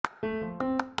What's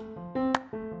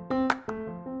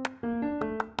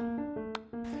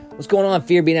going on,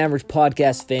 Fear Being Average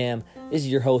podcast fam? This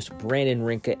is your host, Brandon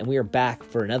Rinka, and we are back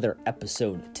for another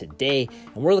episode today.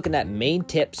 And we're looking at main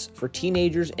tips for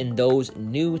teenagers and those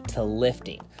new to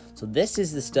lifting. So this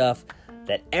is the stuff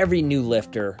that every new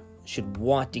lifter should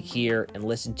want to hear and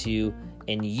listen to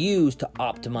and use to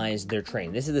optimize their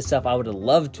training. This is the stuff I would have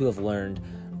loved to have learned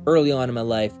early on in my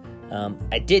life.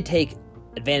 I did take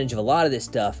advantage of a lot of this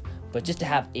stuff, but just to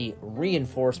have a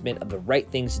reinforcement of the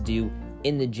right things to do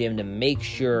in the gym to make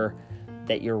sure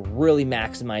that you're really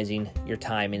maximizing your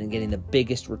time and getting the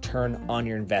biggest return on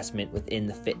your investment within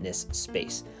the fitness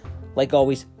space. Like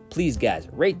always, please guys,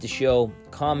 rate the show,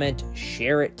 comment,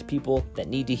 share it to people that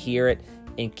need to hear it,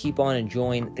 and keep on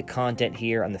enjoying the content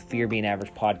here on the Fear Being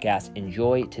Average podcast.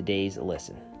 Enjoy today's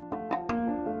listen.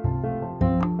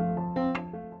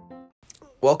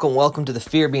 Welcome to the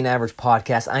Fear Being Average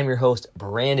podcast. I'm your host,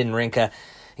 Brandon Rinka.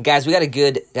 And guys, we got a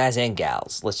good, guys and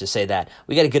gals, let's just say that.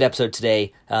 We got a good episode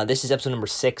today. This is episode number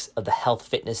 6 of the Health,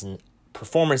 Fitness, and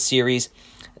Performance series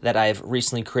that I've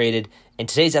recently created. In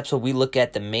today's episode, we look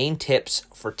at the main tips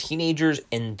for teenagers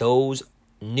and those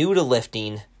new to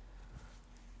lifting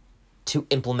to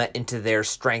implement into their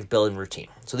strength building routine.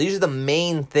 So these are the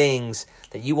main things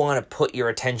that you want to put your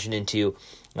attention into.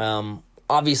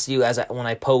 Obviously, when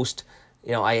I post,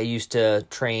 I used to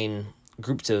train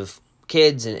groups of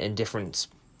kids and different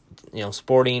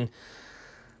sporting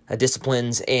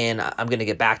disciplines, and I'm going to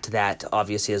get back to that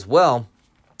obviously as well.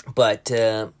 But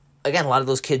again, a lot of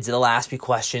those kids, they'll ask me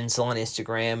questions on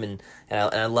Instagram, and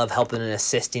I love helping and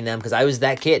assisting them because I was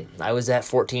that kid. I was that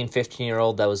 14,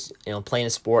 15-year-old that was playing a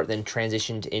sport, then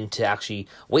transitioned into actually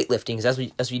weightlifting because that's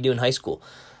what you do in high school.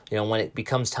 When it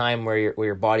becomes time where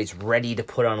your body's ready to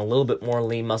put on a little bit more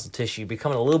lean muscle tissue,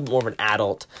 becoming a little bit more of an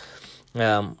adult,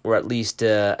 or at least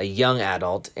a young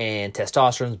adult, and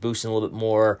testosterone's boosting a little bit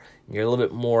more, you're a little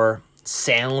bit more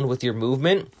sound with your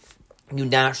movement, you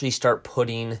naturally start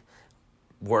putting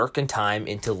work and time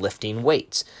into lifting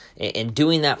weights. And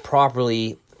doing that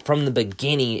properly from the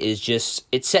beginning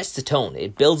it sets the tone.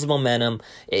 It builds momentum.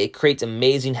 It creates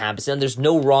amazing habits. And there's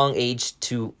no wrong age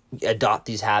to adopt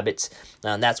these habits.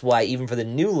 That's why even for the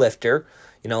new lifter,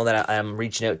 that I'm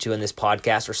reaching out to in this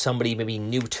podcast, or somebody maybe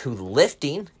new to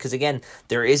lifting, because again,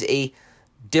 there is a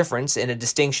difference and a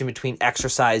distinction between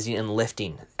exercising and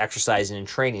lifting, exercising and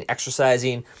training.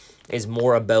 Exercising is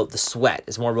more about the sweat.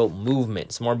 It's more about movement.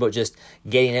 It's more about just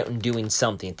getting out and doing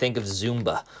something. Think of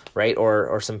Zumba, right?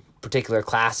 Or some particular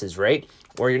classes, right?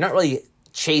 Where you're not really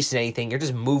chasing anything. You're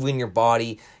just moving your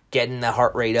body, getting the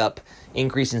heart rate up,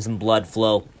 increasing some blood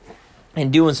flow,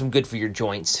 and doing some good for your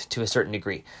joints to a certain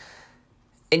degree.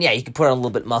 And yeah, you can put on a little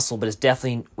bit of muscle, but it's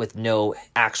definitely with no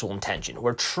actual intention.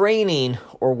 Where training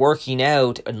or working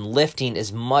out and lifting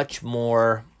is much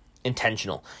more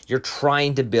intentional. You're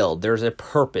trying to build. There's a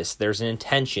purpose. There's an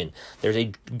intention. There's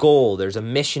a goal. There's a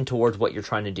mission towards what you're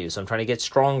trying to do. So I'm trying to get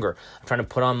stronger. I'm trying to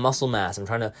put on muscle mass. I'm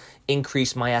trying to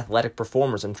increase my athletic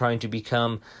performance. I'm trying to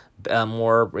become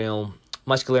more,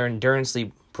 muscular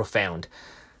endurance-ly profound.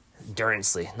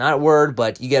 Endurance-ly, not a word,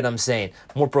 but you get what I'm saying.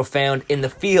 More profound in the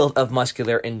field of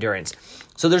muscular endurance.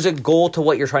 So there's a goal to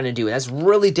what you're trying to do, and that's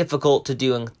really difficult to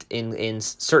do in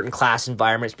certain class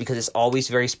environments because it's always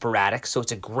very sporadic. So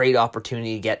it's a great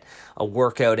opportunity to get a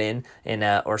workout in, and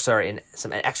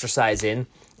some exercise in.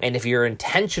 And if you're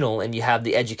intentional and you have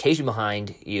the education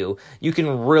behind you, you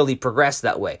can really progress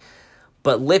that way.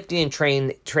 But lifting and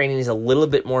training is a little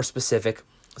bit more specific.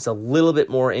 It's a little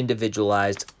bit more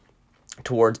individualized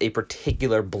towards a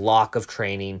particular block of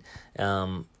training,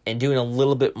 and doing a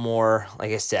little bit more,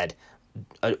 like I said,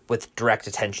 with direct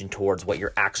attention towards what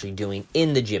you're actually doing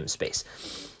in the gym space.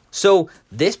 So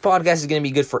this podcast is going to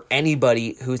be good for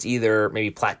anybody who's either maybe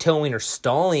plateauing or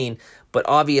stalling, but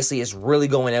obviously it's really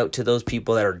going out to those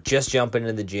people that are just jumping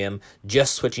into the gym,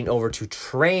 just switching over to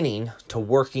training, to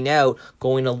working out,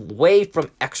 going away from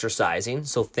exercising.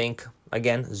 So think,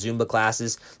 again, Zumba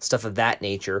classes, stuff of that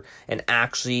nature, and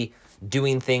actually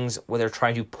doing things where they're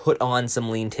trying to put on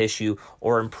some lean tissue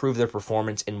or improve their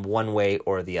performance in one way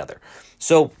or the other.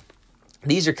 So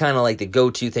these are kind of like the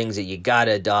go-to things that you got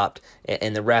to adopt,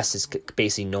 and the rest is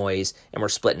basically noise, and we're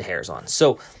splitting hairs on.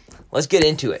 So let's get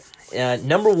into it.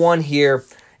 Number one here,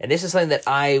 and this is something that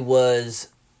I was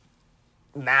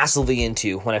massively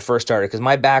into when I first started, because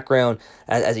my background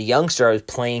as a youngster, I was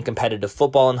playing competitive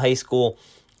football in high school,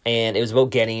 and it was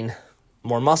about getting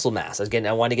more muscle mass.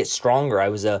 I wanted to get stronger. I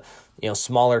was a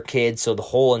smaller kid, so the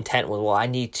whole intent was, well, I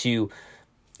need to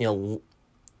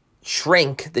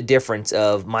shrink the difference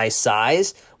of my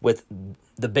size with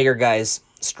the bigger guy's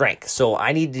strength. So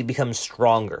I needed to become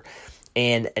stronger.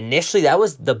 And initially, that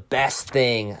was the best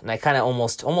thing, and I kind of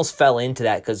almost fell into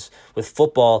that because with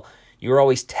football, you're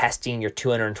always testing your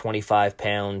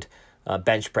 225-pound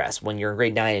bench press. When you're in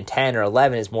grade 9 and 10 or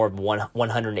 11, it's more of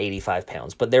 185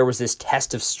 pounds. But there was this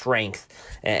test of strength,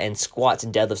 and squats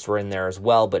and deadlifts were in there as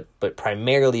well, but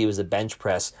primarily it was the bench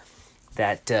press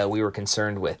that we were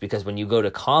concerned with, because when you go to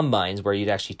combines where you'd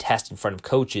actually test in front of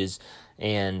coaches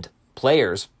and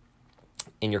players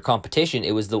in your competition,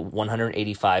 it was the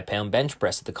 185-pound bench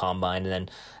press at the combine, and then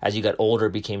as you got older,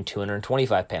 it became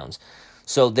 225 pounds.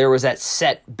 So there was that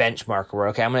set benchmark where,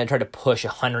 okay, I'm going to try to push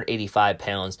 185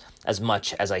 pounds as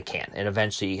much as I can, and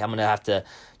eventually I'm going to have to,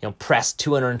 press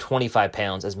 225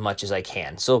 pounds as much as I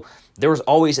can. So there was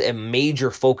always a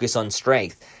major focus on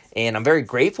strength, and I'm very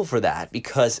grateful for that,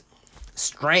 because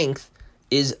strength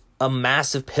is a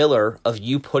massive pillar of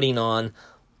you putting on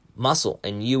muscle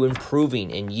and you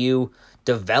improving and you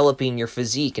developing your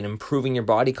physique and improving your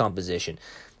body composition.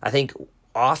 I think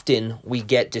often we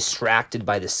get distracted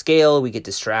by the scale, we get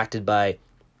distracted by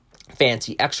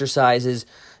fancy exercises,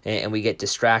 and we get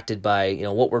distracted by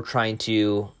what we're trying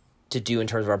to do in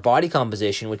terms of our body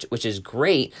composition, which is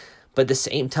great. But at the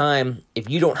same time, if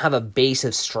you don't have a base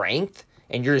of strength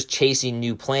and you're just chasing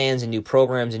new plans and new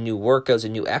programs and new workouts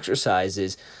and new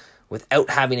exercises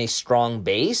without having a strong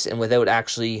base and without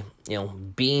actually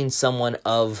being someone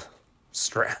of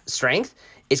strength,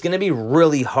 it's going to be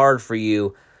really hard for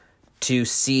you to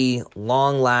see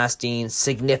long-lasting,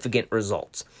 significant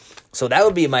results. So that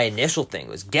would be my initial thing,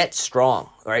 was get strong,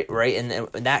 right? And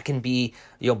that can be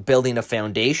building a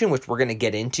foundation, which we're going to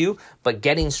get into, but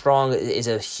getting strong is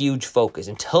a huge focus.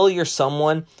 Until you're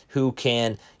someone who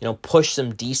can push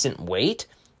some decent weight,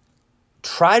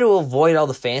 try to avoid all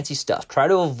the fancy stuff. Try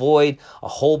to avoid a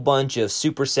whole bunch of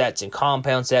supersets and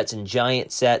compound sets and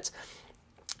giant sets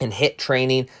and HIIT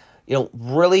training.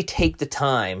 Really take the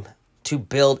time to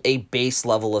build a base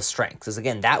level of strength. Because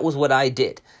again, that was what I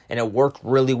did, and it worked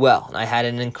really well. And I had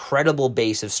an incredible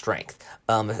base of strength,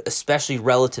 especially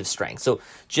relative strength. So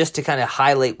just to kind of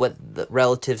highlight what the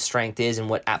relative strength is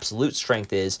and what absolute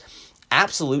strength is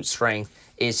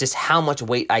just how much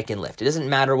weight I can lift. It doesn't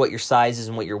matter what your size is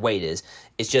and what your weight is.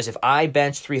 It's just if I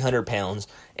bench 300 pounds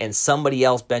and somebody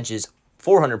else benches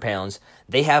 400 pounds,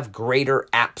 they have greater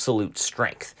absolute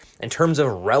strength. In terms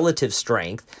of relative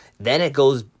strength, then it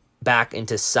goes back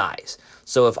into size.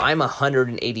 So if I'm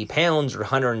 180 pounds or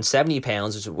 170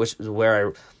 pounds, which is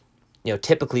where I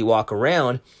typically walk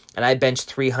around, and I bench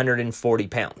 340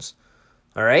 pounds.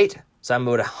 All right? So I'm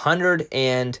about 100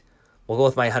 and we'll go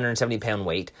with my 170 pound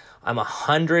weight. I'm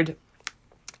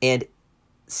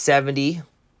 170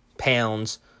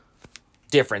 pounds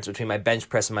difference between my bench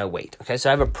press and my weight. Okay, so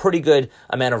I have a pretty good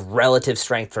amount of relative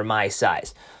strength for my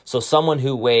size. So someone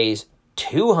who weighs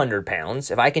 200 pounds,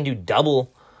 if I can do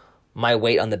double my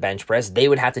weight on the bench press, they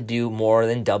would have to do more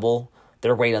than double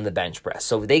their weight on the bench press.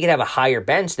 So if they could have a higher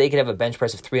bench, they could have a bench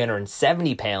press of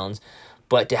 370 pounds,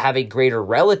 but to have a greater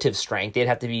relative strength, they'd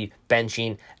have to be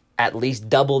benching at least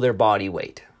double their body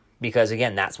weight, because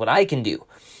again, that's what I can do.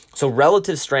 So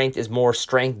relative strength is more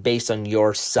strength based on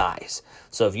your size.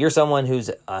 So if you're someone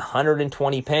who's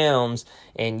 120 pounds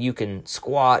and you can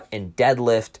squat and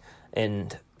deadlift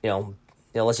and,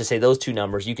 let's just say those two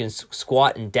numbers, you can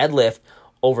squat and deadlift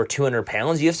over 200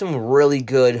 pounds, you have some really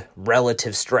good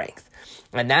relative strength.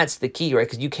 And that's the key, right?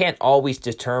 Because you can't always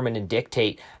determine and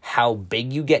dictate how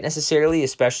big you get necessarily,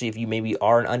 especially if you maybe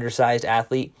are an undersized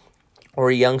athlete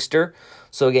or a youngster.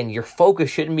 So again, your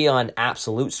focus shouldn't be on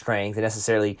absolute strength and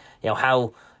necessarily,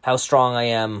 how strong I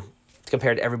am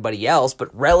compared to everybody else,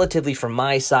 but relatively for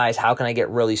my size, how can I get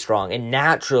really strong? And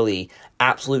naturally,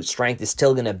 absolute strength is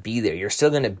still going to be there. You're still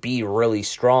going to be really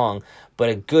strong, but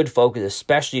a good focus,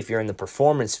 especially if you're in the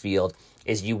performance field,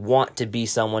 is you want to be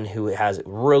someone who has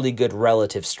really good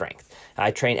relative strength.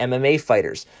 I train MMA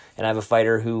fighters, and I have a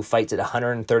fighter who fights at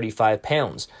 135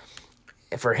 pounds.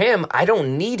 For him, I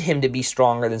don't need him to be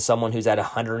stronger than someone who's at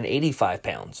 185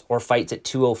 pounds or fights at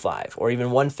 205 or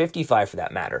even 155 for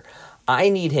that matter. I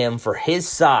need him for his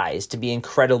size to be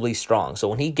incredibly strong. So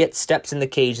when he steps in the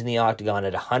cage in the octagon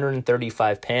at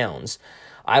 135 pounds,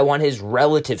 I want his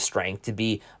relative strength to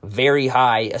be very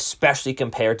high, especially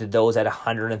compared to those at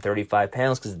 135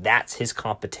 pounds, because that's his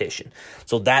competition.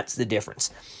 So that's the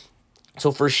difference.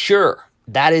 So for sure,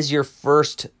 that is your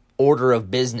first order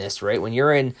of business, right? When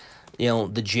you're in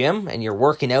the gym and you're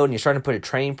working out and you're starting to put a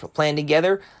training plan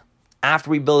together,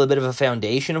 after we build a bit of a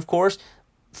foundation, of course,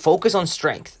 focus on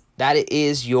strength. That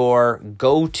is your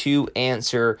go-to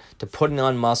answer to putting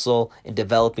on muscle and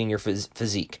developing your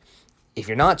physique. if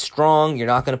you're not strong, you're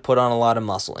not going to put on a lot of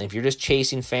muscle. And if you're just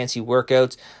chasing fancy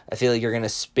workouts, I feel like you're going to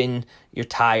spin your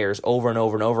tires over and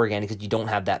over and over again because you don't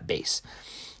have that base.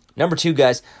 Number 2,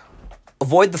 guys,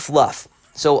 avoid the fluff.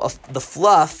 So the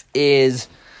fluff is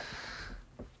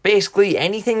basically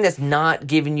anything that's not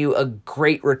giving you a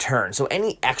great return. So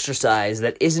any exercise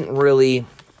that isn't really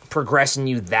progressing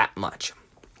you that much.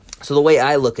 So the way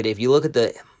I look at it, if you look at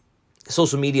the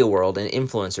social media world and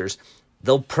influencers,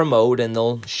 they'll promote and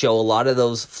they'll show a lot of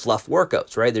those fluff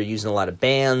workouts, right? They're using a lot of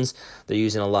bands, they're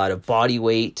using a lot of body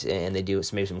weight, and they do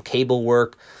maybe some cable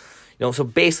work. So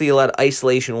basically a lot of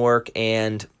isolation work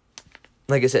and,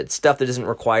 like I said, stuff that doesn't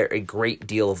require a great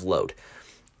deal of load.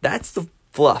 That's the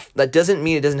fluff. That doesn't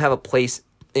mean it doesn't have a place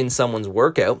in someone's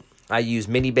workout. I use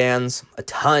mini bands a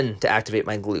ton to activate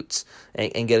my glutes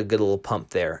and get a good little pump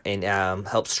there and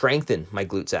help strengthen my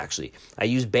glutes, actually. I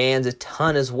use bands a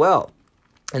ton as well.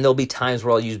 And there'll be times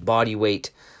where I'll use body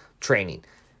weight training.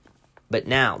 But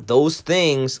now, those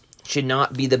things should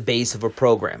not be the base of a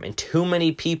program. And too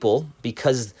many people,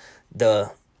 because the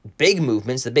big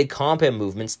movements, the big compound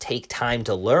movements take time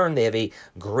to learn, they have a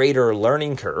greater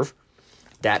learning curve,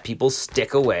 that people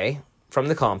stick away from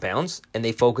the compounds and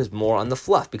they focus more on the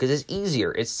fluff because it's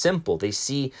easier, it's simple. They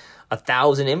see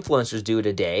 1,000 influencers do it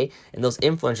a day, and those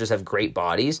influencers have great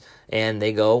bodies, and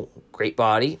they go, great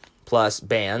body plus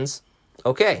bands,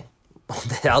 okay,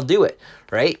 I'll do it,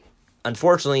 right?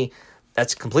 Unfortunately,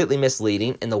 that's completely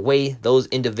misleading, and the way those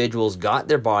individuals got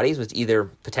their bodies was either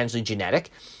potentially genetic,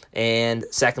 and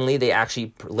secondly, they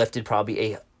actually lifted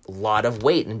probably a lot of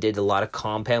weight and did a lot of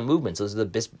compound movements. Those are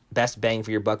the best bang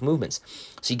for your buck movements.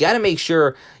 So you got to make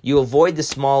sure you avoid the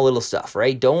small little stuff,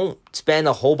 right? Don't spend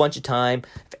a whole bunch of time.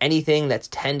 If anything, that's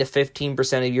 10 to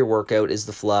 15% of your workout is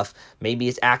the fluff. Maybe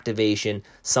it's activation,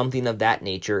 something of that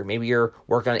nature. Maybe you're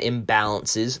working on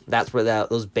imbalances. That's where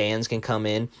those bands can come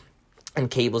in and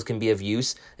cables can be of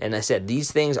use. And I said,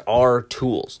 these things are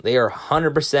tools. They are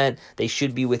 100%. They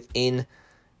should be within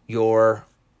your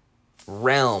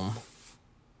realm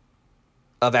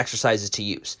of exercises to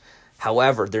use.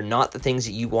 However, they're not the things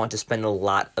that you want to spend a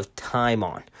lot of time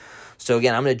on. So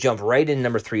again, I'm going to jump right in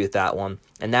number 3 with that one,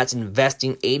 and that's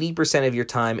investing 80% of your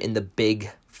time in the big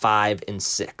 5 and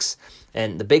 6.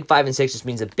 And the big 5 and 6 just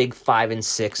means the big 5 and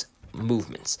 6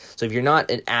 movements. So if you're not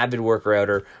an avid worker out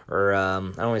or I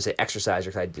don't want to say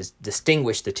exerciser because I just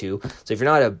distinguish the two. So if you're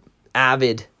not an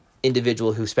avid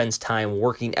individual who spends time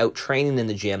working out, training in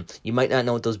the gym, you might not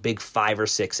know what those big 5 or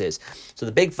 6 is. So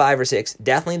the big 5 or 6,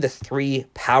 definitely the 3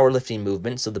 powerlifting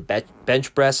movements. So the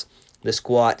bench press, the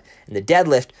squat, and the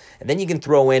deadlift. And then you can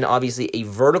throw in, obviously, a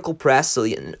vertical press, so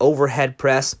an overhead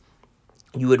press.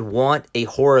 You would want a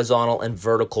horizontal and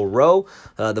vertical row.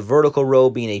 The vertical row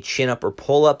being a chin-up or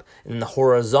pull-up, and the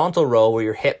horizontal row where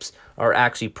your hips are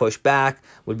actually pushed back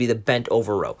would be the bent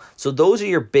over row. So those are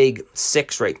your big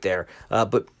 6 right there.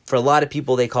 But for a lot of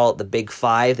people, they call it the big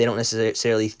 5. They don't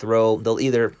necessarily they'll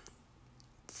either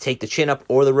take the chin up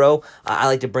or the row. I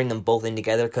like to bring them both in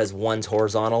together because one's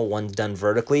horizontal, one's done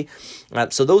vertically.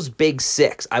 So those big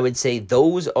 6, I would say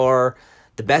those are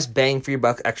the best bang for your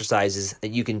buck exercises that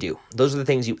you can do. Those are the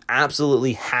things you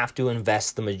absolutely have to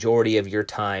invest the majority of your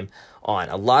time on.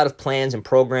 A lot of plans and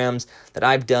programs that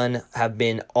I've done have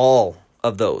been all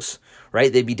of those,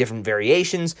 right? They'd be different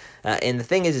variations. And the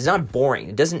thing is, it's not boring.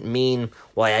 It doesn't mean,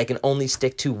 well, I can only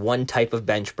stick to one type of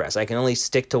bench press. I can only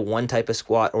stick to one type of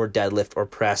squat or deadlift or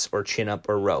press or chin up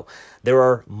or row. There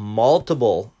are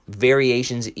multiple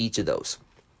variations of each of those.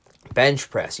 Bench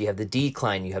press, you have the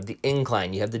decline, you have the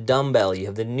incline, you have the dumbbell, you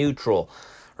have the neutral,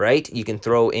 right? You can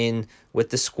throw in with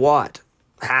the squat,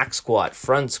 hack squat,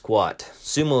 front squat,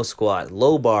 sumo squat,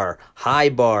 low bar, high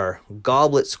bar,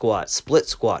 goblet squat, split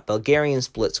squat, Bulgarian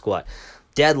split squat,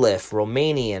 deadlift,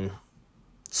 Romanian,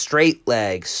 straight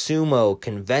leg, sumo,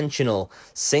 conventional,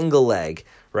 single leg,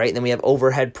 right? And then we have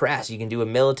overhead press. You can do a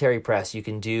military press. You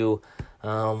can do,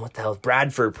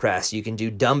 Bradford press. You can do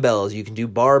dumbbells. You can do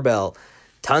barbell.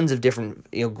 Tons of different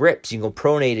grips. You can go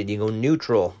pronated, you can go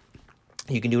neutral.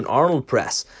 You can do an Arnold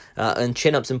press and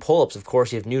chin-ups and pull-ups. Of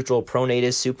course, you have neutral, pronated,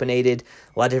 supinated,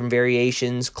 a lot of different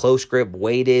variations, close grip,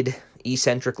 weighted,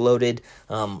 eccentric loaded,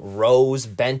 rows,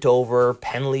 bent over,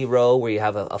 Penley row, where you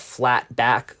have a flat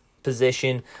back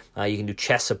position. You can do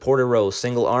chest supported rows,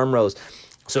 single arm rows.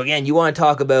 So again, you want to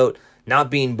talk about not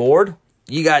being bored?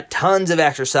 You got tons of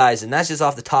exercise, and that's just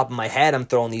off the top of my head. I'm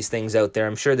throwing these things out there.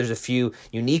 I'm sure there's a few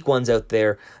unique ones out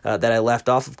there that I left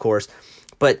off, of course.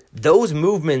 But those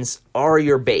movements are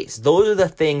your base. Those are the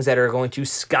things that are going to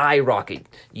skyrocket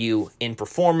you in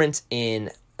performance,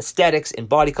 in aesthetics, in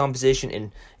body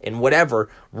composition, in whatever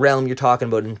realm you're talking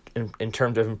about in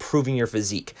terms of improving your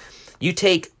physique. You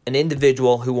take an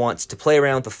individual who wants to play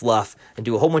around with the fluff and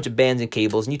do a whole bunch of bands and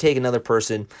cables, and you take another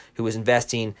person who is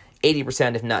investing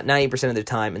 80%, if not 90% of their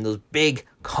time in those big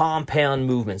compound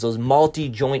movements, those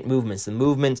multi-joint movements, the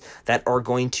movements that are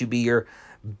going to be your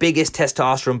biggest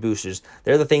testosterone boosters.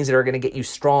 They're the things that are going to get you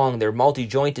strong. They're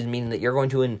multi-jointed, meaning that you're going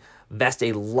to invest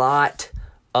a lot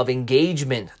of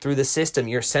engagement through the system.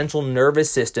 Your central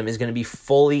nervous system is going to be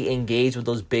fully engaged with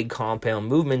those big compound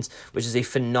movements, which is a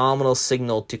phenomenal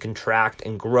signal to contract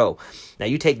and grow. Now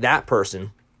you take that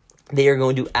person, they are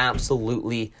going to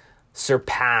absolutely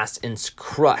surpass and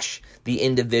crush the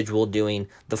individual doing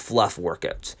the fluff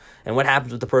workouts. And what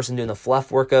happens with the person doing the fluff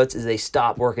workouts is they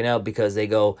stop working out because they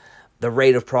go, the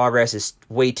rate of progress is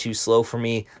way too slow for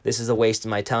me. This is a waste of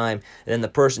my time. And then the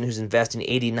person who's investing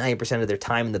 80-90% of their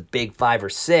time in the big 5 or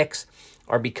 6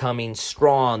 are becoming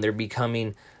strong. They're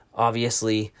becoming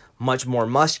obviously much more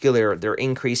muscular. They're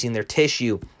increasing their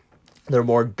tissue. They're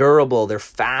more durable. They're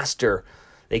faster.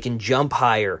 They can jump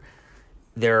higher.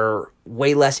 They're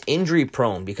way less injury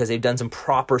prone because they've done some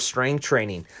proper strength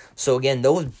training. So again,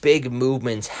 those big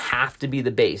movements have to be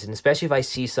the base. And especially if I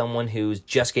see someone who's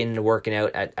just getting into working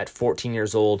out at 14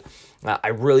 years old, I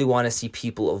really want to see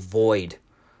people avoid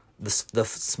the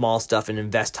small stuff and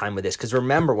invest time with this. Because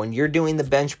remember, when you're doing the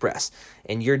bench press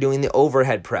and you're doing the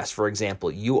overhead press, for example,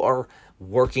 you are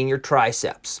working your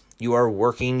triceps. You are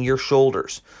working your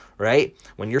shoulders, right?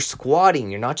 When you're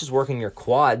squatting, you're not just working your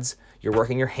quads, you're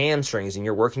working your hamstrings and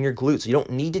you're working your glutes. You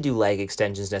don't need to do leg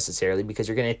extensions necessarily because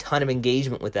you're getting a ton of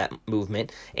engagement with that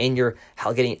movement, and you're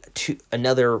getting to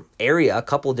another area, a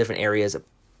couple of different areas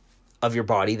of your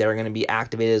body that are going to be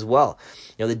activated as well.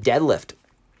 You know, the deadlift,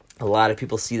 a lot of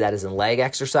people see that as a leg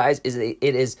exercise. It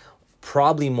is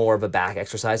probably more of a back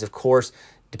exercise. Of course,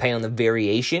 depending on the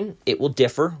variation, it will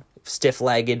differ.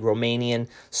 Stiff-legged, Romanian,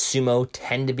 sumo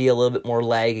tend to be a little bit more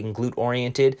leg and glute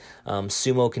oriented.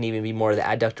 Sumo can even be more of the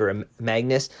adductor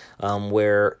magnus,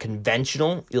 where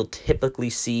conventional, you'll typically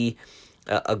see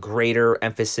a greater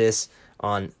emphasis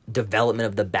on development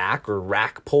of the back, or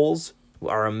rack pulls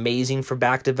are amazing for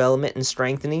back development and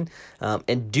strengthening.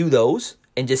 And do those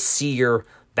and just see your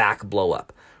back blow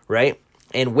up, right?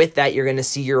 And with that, you're going to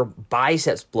see your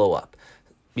biceps blow up.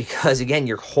 Because again,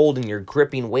 you're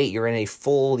gripping weight. You're in a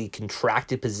fully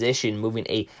contracted position, moving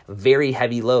a very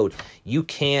heavy load. You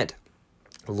can't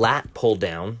lat pull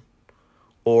down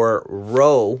or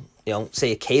row,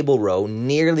 say a cable row,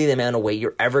 nearly the amount of weight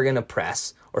you're ever going to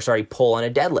pull on a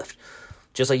deadlift.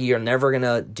 Just like you're never going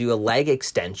to do a leg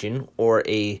extension or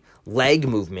a leg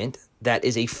movement that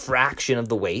is a fraction of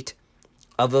the weight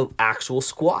of an actual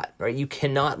squat, right? You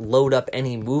cannot load up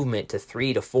any movement to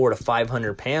 300 to 400 to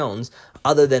 500 pounds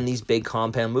other than these big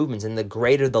compound movements. And the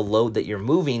greater the load that you're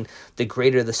moving, the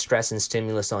greater the stress and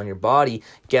stimulus on your body.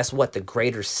 Guess what? The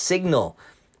greater signal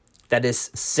that is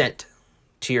sent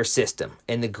to your system,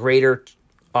 and the greater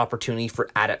opportunity for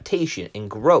adaptation and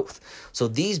growth. So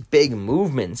these big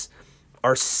movements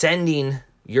are sending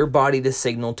your body the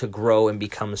signal to grow and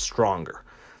become stronger.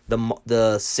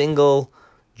 The single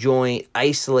joint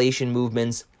isolation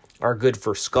movements are good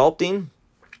for sculpting.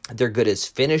 They're good as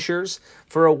finishers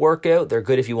for a workout. They're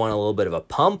good if you want a little bit of a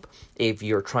pump, if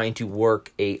you're trying to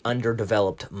work a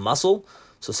underdeveloped muscle.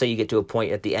 So say you get to a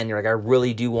point at the end, you're like, I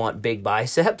really do want big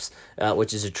biceps,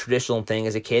 which is a traditional thing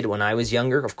as a kid. When I was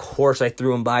younger, of course, I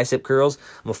threw in bicep curls.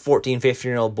 I'm a 14,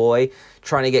 15-year-old boy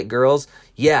trying to get girls.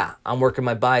 Yeah, I'm working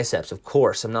my biceps, of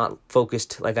course. I'm not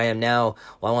focused like I am now.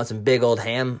 Well, I want some big old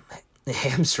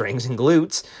hamstrings and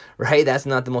glutes, right? That's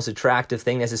not the most attractive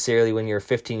thing necessarily when you're a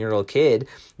 15-year-old kid.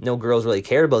 No girls really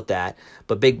care about that,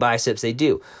 but big biceps, they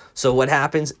do. So what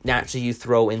happens? Naturally, you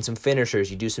throw in some finishers,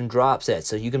 you do some drop sets,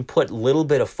 so you can put a little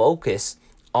bit of focus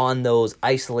on those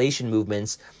isolation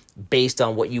movements based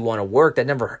on what you want to work. That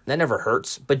never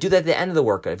hurts, but do that at the end of the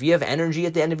workout. If you have energy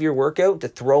at the end of your workout to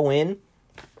throw in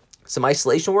some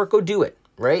isolation work, go do it.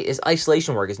 Right? It's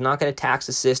isolation work. It's not going to tax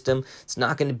the system. It's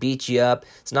not going to beat you up.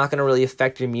 It's not going to really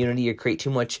affect your immunity or create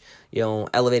too much,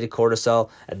 elevated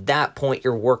cortisol. At that point,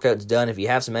 your workout's done. If you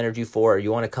have some energy for it, or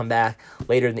you want to come back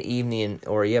later in the evening,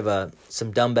 or you have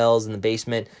some dumbbells in the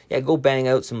basement, go bang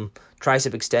out some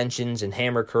tricep extensions and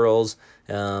hammer curls,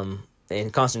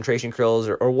 and concentration curls,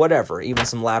 or whatever. Even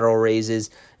some lateral raises.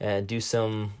 Do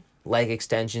some leg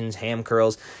extensions, ham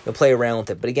curls. You'll play around with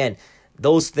it. But again,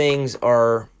 those things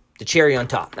are the cherry on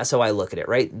top. That's how I look at it,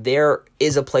 right? There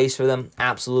is a place for them,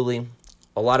 absolutely.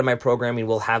 A lot of my programming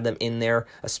will have them in there,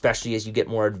 especially as you get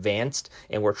more advanced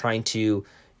and we're trying to,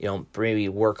 maybe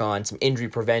work on some injury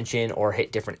prevention or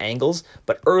hit different angles.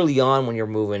 But early on when you're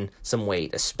moving some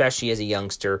weight, especially as a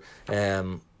youngster,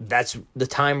 that's the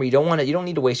time where you don't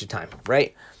need to waste your time,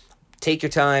 right? Take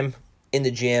your time, in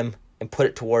the gym and put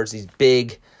it towards these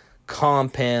big,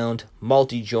 compound,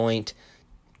 multi-joint,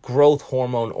 growth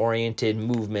hormone-oriented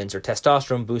movements or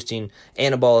testosterone-boosting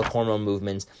anabolic hormone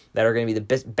movements that are going to be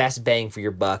the best bang for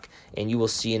your buck, and you will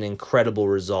see an incredible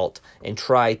result. And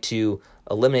try to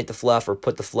eliminate the fluff or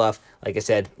put the fluff, like I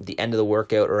said, at the end of the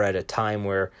workout or at a time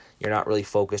where you're not really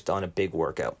focused on a big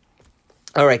workout.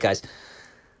 All right, guys.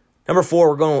 Number 4,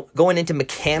 we're going into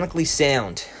mechanically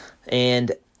sound.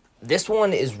 And this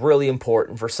one is really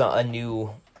important for a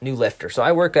new lifter. So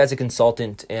I work as a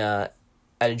consultant at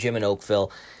a gym in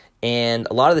Oakville, and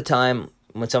a lot of the time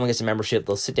when someone gets a membership,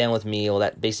 they'll sit down with me, well,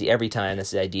 that basically every time,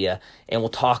 that's the idea, and we'll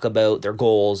talk about their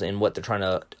goals and what they're trying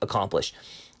to accomplish.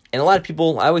 And a lot of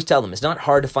people, I always tell them, it's not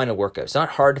hard to find a workout. It's not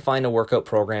hard to find a workout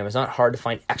program. It's not hard to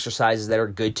find exercises that are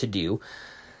good to do.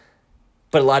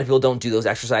 But a lot of people don't do those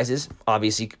exercises,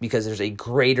 obviously, because there's a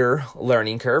greater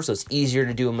learning curve. So it's easier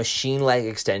to do a machine leg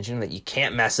extension that you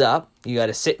can't mess up. You got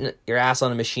to sit your ass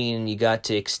on a machine and you got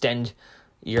to extend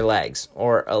your legs,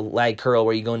 or a leg curl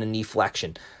where you go into knee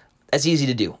flexion. That's easy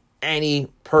to do. Any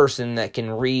person that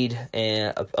can read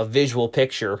a visual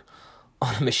picture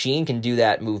on a machine can do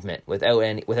that movement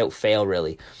without fail,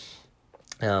 really.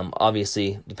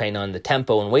 Obviously, depending on the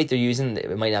tempo and weight they're using,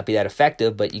 it might not be that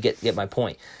effective, but you get my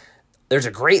point. There's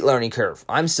a great learning curve.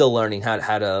 I'm still learning how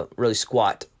to really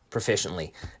squat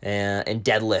proficiently and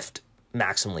deadlift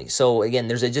maximally. So again,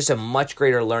 there's just a much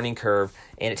greater learning curve,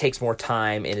 and it takes more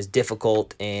time and is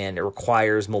difficult, and it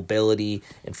requires mobility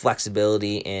and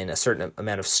flexibility and a certain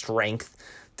amount of strength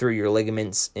through your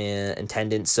ligaments and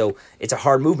tendons. So it's a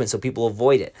hard movement, so people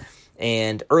avoid it.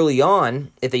 And early on,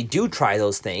 if they do try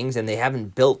those things and they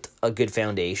haven't built a good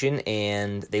foundation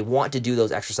and they want to do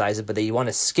those exercises, but they want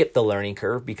to skip the learning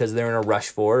curve because they're in a rush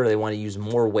for it, or they want to use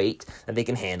more weight that they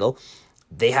can handle,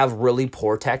 they have really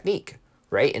poor technique,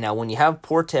 right? And now when you have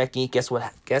poor technique, guess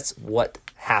what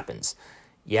happens?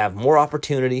 You have more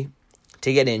opportunity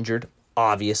to get injured,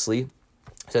 obviously.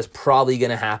 So that's probably going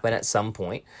to happen at some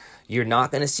point. You're not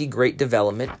going to see great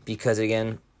development because,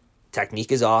 again,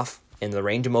 technique is off and the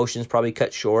range of motion is probably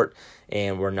cut short,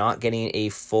 and we're not getting a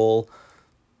full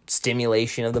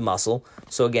stimulation of the muscle.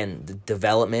 So again, the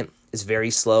development is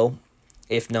very slow,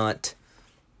 if not,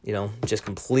 just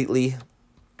completely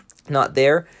not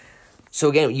there. So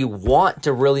again, you want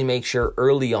to really make sure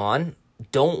early on,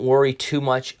 don't worry too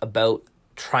much about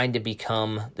trying to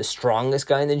become the strongest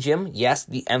guy in the gym. Yes,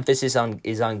 the emphasis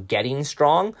is on getting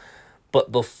strong,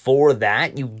 but before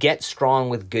that, you get strong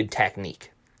with good technique.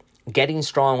 Getting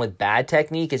strong with bad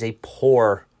technique is a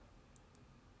poor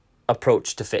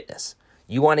approach to fitness.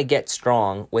 You want to get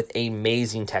strong with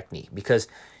amazing technique, because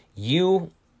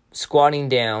you squatting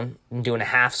down and doing a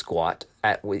half squat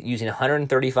using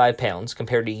 135 pounds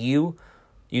compared to you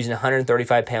using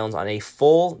 135 pounds on a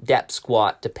full depth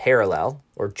squat to parallel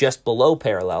or just below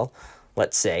parallel,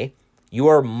 let's say, you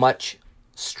are much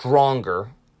stronger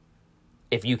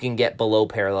if you can get below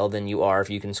parallel than you are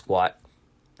if you can squat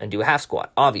and do a half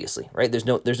squat, obviously, right? There's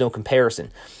no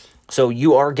comparison. So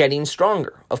you are getting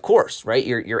stronger, of course, right?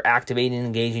 You're activating and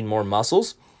engaging more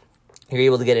muscles. You're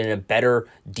able to get in a better,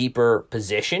 deeper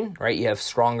position, right? You have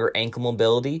stronger ankle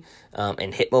mobility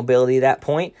and hip mobility at that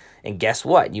point. And guess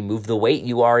what? You move the weight,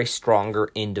 you are a stronger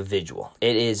individual.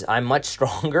 I'm much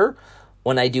stronger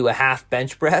when I do a half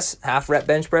rep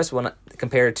bench press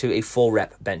compared to a full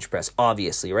rep bench press,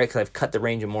 obviously, right? Because I've cut the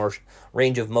range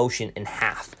of motion in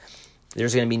half.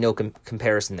 There's going to be no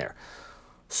comparison there.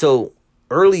 So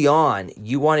early on,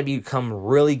 you want to become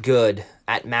really good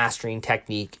at mastering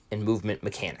technique and movement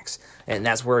mechanics. And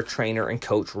that's where a trainer and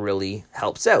coach really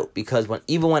helps out. Because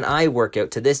even when I work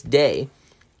out to this day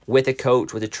with a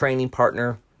coach, with a training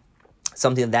partner,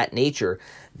 something of that nature,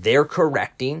 they're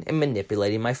correcting and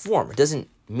manipulating my form. It doesn't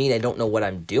mean I don't know what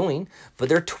I'm doing, but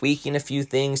they're tweaking a few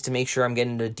things to make sure I'm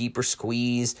getting a deeper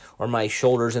squeeze, or my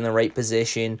shoulders in the right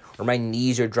position, or my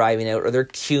knees are driving out, or they're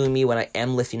cueing me when I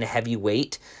am lifting a heavy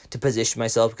weight to position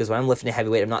myself, because when I'm lifting a heavy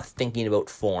weight, I'm not thinking about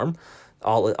form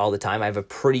all the time. I have a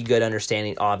pretty good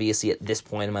understanding, obviously, at this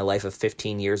point in my life of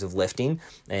 15 years of lifting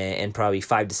and probably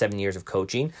 5 to 7 years of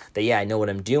coaching, that I know what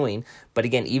I'm doing. But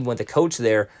again, even with the coach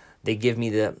there, they give me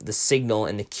the signal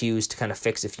and the cues to kind of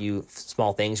fix a few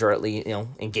small things, or at least,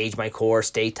 engage my core,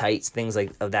 stay tight, things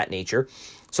of that nature.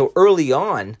 So early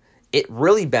on, it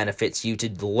really benefits you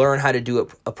to learn how to do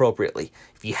it appropriately.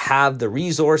 If you have the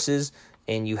resources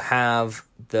and you have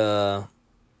the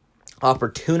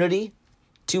opportunity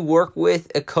to work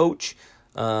with a coach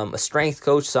a strength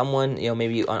coach, someone,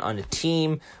 maybe on a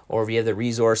team, or if you have the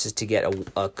resources to get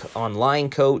a online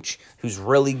coach who's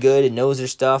really good and knows their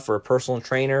stuff, or a personal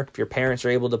trainer, if your parents are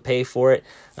able to pay for it,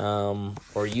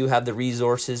 or you have the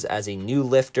resources as a new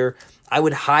lifter, I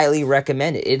would highly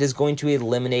recommend it. It is going to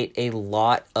eliminate a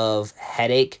lot of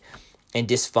headache and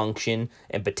dysfunction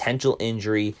and potential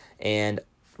injury, and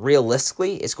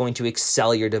realistically, it's going to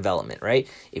excel your development, right?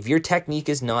 If your technique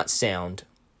is not sound,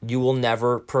 you will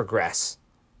never progress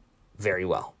very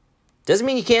well. Doesn't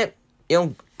mean you can't,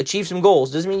 achieve some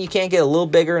goals. Doesn't mean you can't get a little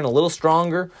bigger and a little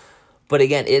stronger. But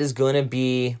again, it is going to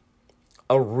be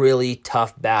a really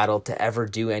tough battle to ever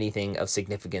do anything of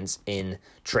significance in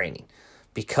training,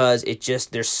 because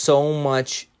there's so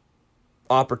much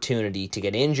opportunity to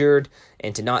get injured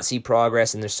and to not see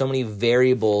progress, and there's so many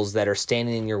variables that are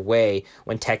standing in your way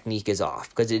when technique is off,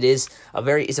 because it's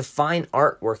a fine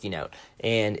art working out,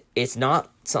 and it's not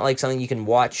like something you can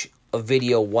watch a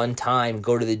video one time,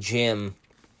 go to the gym,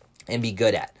 and be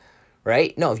good at,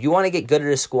 right? No, if you want to get good at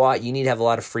a squat, you need to have a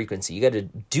lot of frequency. You got to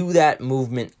do that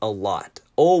movement a lot,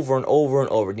 over and over and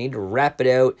over. You need to rep it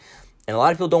out, and a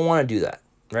lot of people don't want to do that,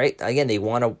 right? Again, they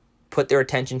want to put their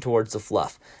attention towards the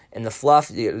fluff. And the fluff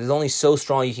is only so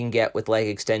strong you can get with leg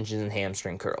extensions and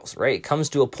hamstring curls, right? It comes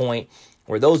to a point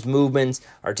where those movements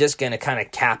are just going to kind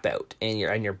of cap out, and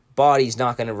your body's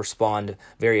not going to respond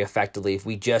very effectively if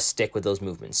we just stick with those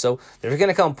movements. So there's going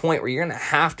to come a point where you're going to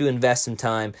have to invest some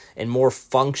time in more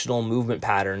functional movement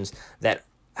patterns that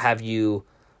have you,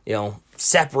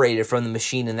 separated from the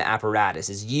machine and the apparatus.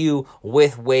 Is you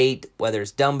with weight, whether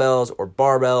it's dumbbells or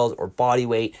barbells or body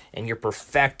weight, and you're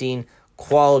perfecting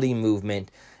quality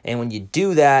movement. And when you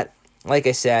do that, like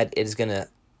I said, it is going to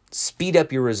speed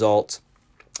up your results.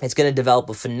 It's going to develop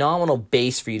a phenomenal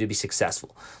base for you to be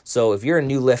successful. So if you're a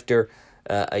new lifter,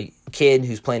 a kid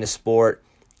who's playing a sport,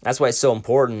 that's why it's so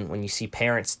important when you see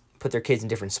parents put their kids in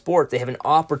different sports. They have an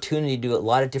opportunity to do a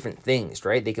lot of different things,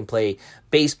 right? They can play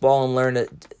baseball and learn a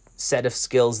set of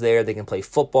skills there. They can play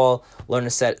football, learn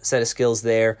a set of skills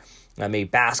there. Maybe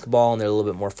basketball, and they're a little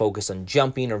bit more focused on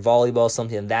jumping, or volleyball,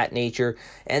 something of that nature.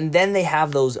 And then they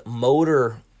have those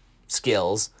motor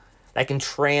skills that can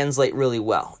translate really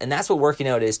well. And that's what working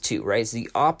out is too, right? It's the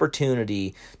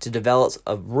opportunity to develop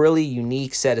a really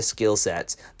unique set of skill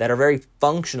sets that are very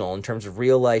functional in terms of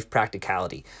real life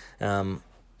practicality. And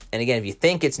again, if you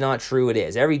think it's not true, it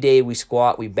is. Every day we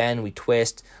squat, we bend, we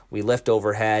twist, we lift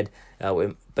overhead.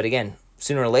 But again,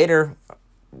 sooner or later,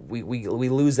 we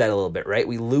lose that a little bit, right?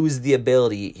 We lose the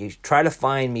ability. You try to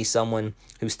find me someone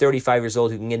who's 35 years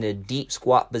old who can get in a deep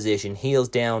squat position, heels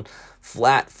down,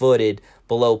 flat-footed,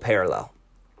 below parallel.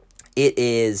 It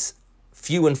is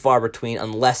few and far between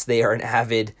unless they are an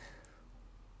avid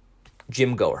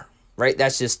gym goer, right?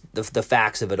 That's just the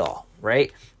facts of it all,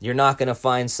 right? You're not going to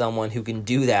find someone who can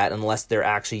do that unless they're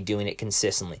actually doing it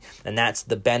consistently. And that's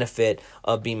the benefit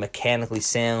of being mechanically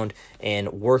sound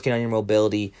and working on your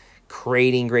mobility,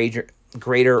 creating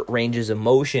greater ranges of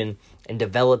motion, and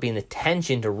developing the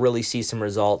tension to really see some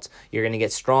results. You're going to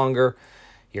get stronger.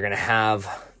 You're going to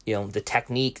have the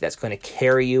technique that's going to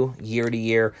carry you year to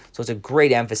year. So it's a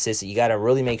great emphasis that you got to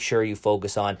really make sure you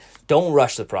focus on. Don't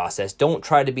rush the process. Don't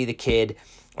try to be the kid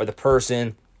or the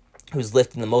person who's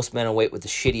lifting the most amount of weight with the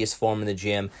shittiest form in the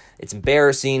gym. It's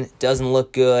embarrassing. It doesn't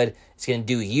look good. It's going to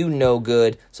do you no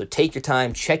good. So take your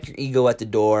time. Check your ego at the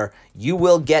door. You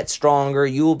will get stronger.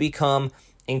 You will become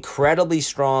incredibly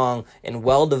strong and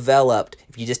well-developed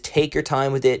if you just take your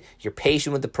time with it. You're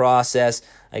patient with the process.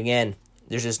 Again,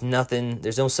 there's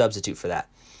no substitute for that.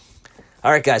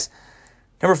 All right, guys.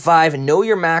 Number 5, know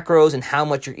your macros and how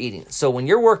much you're eating. So when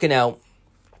you're working out,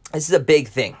 this is a big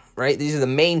thing, right? These are the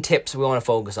main tips we want to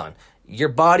focus on. Your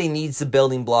body needs the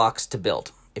building blocks to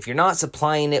build. If you're not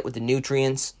supplying it with the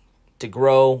nutrients to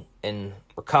grow and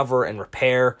recover and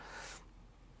repair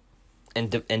and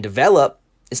develop,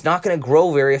 it's not going to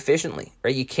grow very efficiently,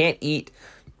 right? You can't eat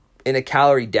in a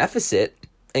calorie deficit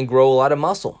and grow a lot of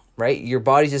muscle, right? Your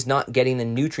body's just not getting the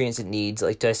nutrients it needs,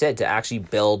 like I said, to actually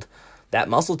build that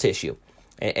muscle tissue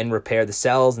and repair the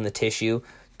cells and the tissue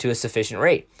to a sufficient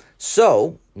rate.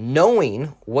 So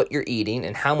knowing what you're eating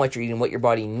and how much you're eating, what your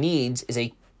body needs, is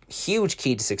a huge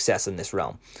key to success in this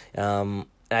realm. And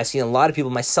I've seen a lot of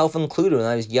people, myself included, when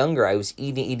I was younger, I was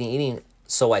eating,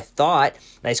 so I thought,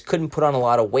 and I just couldn't put on a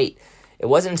lot of weight. It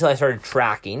wasn't until I started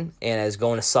tracking and I was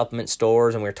going to supplement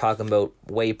stores and we were talking about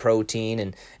whey protein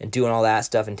and doing all that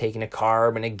stuff and taking a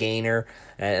carb and a gainer.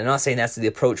 And I'm not saying that's the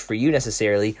approach for you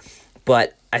necessarily,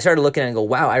 but I started looking at it and go,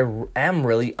 wow, I am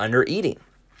really under eating.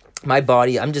 my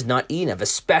body, I'm just not eating enough,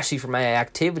 especially for my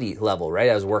activity level, right?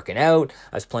 I was working out,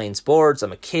 I was playing sports,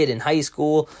 I'm a kid in high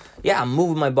school. Yeah, I'm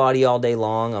moving my body all day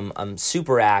long. I'm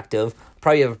super active,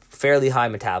 probably have a fairly high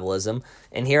metabolism,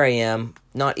 and here I am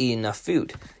not eating enough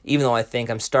food, even though I think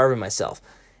I'm starving myself.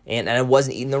 And I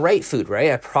wasn't eating the right food,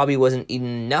 right? I probably wasn't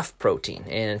eating enough protein.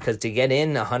 And because to get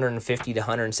in 150 to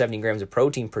 170 grams of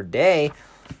protein per day,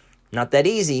 not that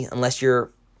easy unless you're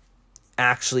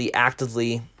actually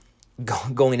actively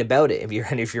going about it.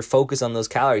 If you're focused on those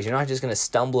calories, you're not just going to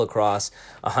stumble across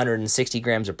 160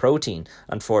 grams of protein,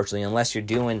 unfortunately, unless you're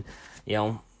doing,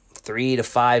 3 to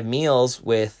 5 meals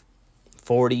with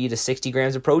 40 to 60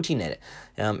 grams of protein in it.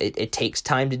 It takes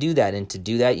time to do that, and to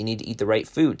do that, you need to eat the right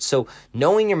food. So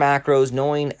knowing your macros,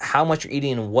 knowing how much you're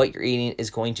eating and what you're eating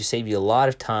is going to save you a lot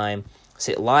of time,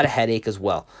 a lot of headache as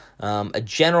well. A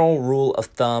general rule of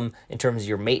thumb in terms of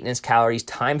your maintenance calories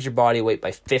times your body weight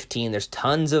by 15. There's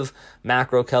tons of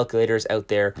macro calculators out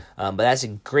there, but that's a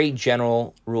great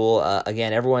general rule.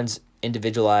 Again, everyone's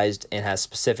individualized and has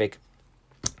specific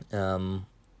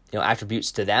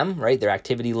attributes to them, right? Their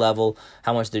activity level,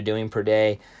 how much they're doing per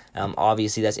day.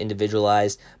 Obviously, that's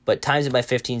individualized, but times it by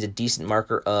 15 is a decent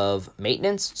marker of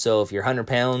maintenance. So if you're 100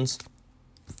 pounds,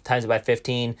 times it by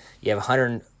 15, you have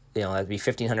 100. That'd be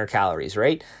 1,500 calories,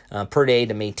 right, per day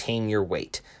to maintain your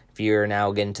weight. If you're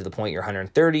now getting to the point you're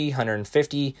 130,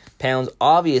 150 pounds,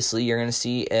 obviously you're going to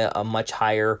see a much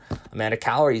higher amount of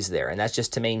calories there, and that's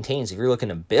just to maintain. So if you're looking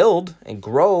to build and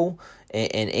grow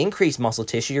and increase muscle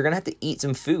tissue, you're going to have to eat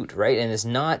some food, right? And it's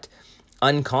not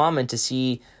uncommon to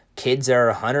see kids that are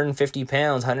 150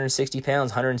 pounds, 160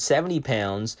 pounds, 170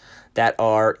 pounds that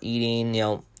are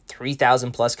eating,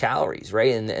 3,000 plus calories,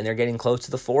 right? And they're getting close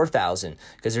to the 4,000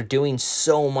 because they're doing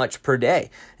so much per day.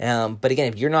 But again,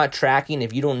 if you're not tracking,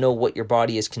 if you don't know what your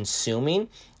body is consuming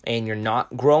and you're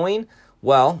not growing,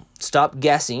 well, stop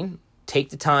guessing. Take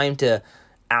the time to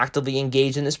actively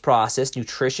engage in this process.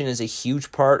 Nutrition is a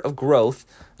huge part of growth,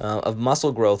 of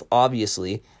muscle growth,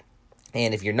 obviously.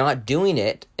 And if you're not doing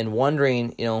it and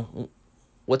wondering,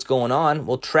 what's going on,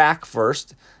 well, track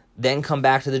first. Then come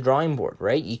back to the drawing board,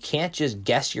 right? You can't just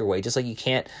guess your way, just like you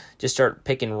can't just start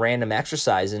picking random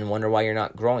exercise and wonder why you're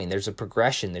not growing. There's a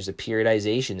progression, there's a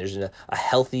periodization, there's a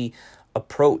healthy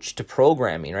approach to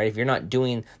programming, right? If you're not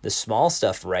doing the small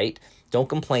stuff right, don't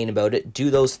complain about it.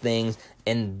 Do those things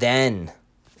and then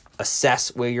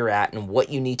assess where you're at and what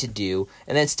you need to do,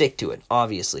 and then stick to it,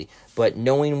 obviously. But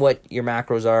knowing what your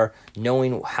macros are,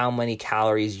 knowing how many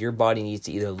calories your body needs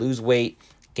to either lose weight,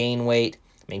 gain weight,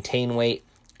 maintain weight,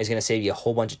 is going to save you a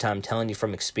whole bunch of time. I'm telling you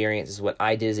from experience. This is what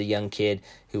I did as a young kid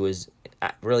who was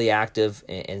really active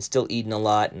and still eating a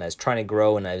lot, and I was trying to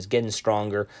grow and I was getting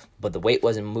stronger, but the weight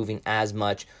wasn't moving as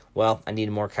much. Well, I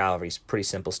needed more calories. Pretty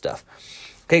simple stuff.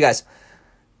 Okay, guys.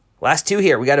 Last two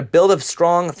here. We got to build a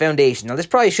strong foundation. Now, this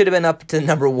probably should have been up to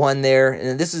number 1 there,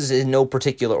 and this is in no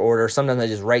particular order. Sometimes I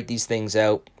just write these things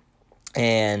out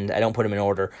and I don't put them in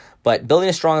order. But building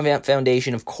a strong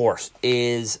foundation, of course,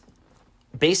 is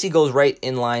basically goes right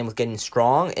in line with getting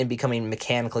strong and becoming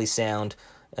mechanically sound,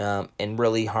 and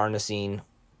really harnessing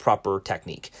proper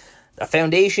technique. A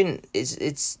foundation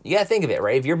it's you gotta think of it,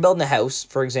 right? If you're building a house,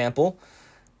 for example,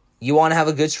 you want to have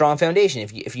a good strong foundation.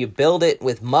 If you build it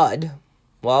with mud,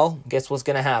 well, guess what's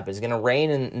going to happen? It's going to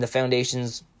rain and the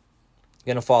foundation's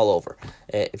going to fall over.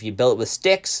 If you build it with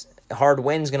sticks, a hard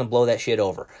wind's going to blow that shit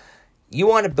over. You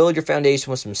want to build your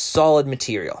foundation with some solid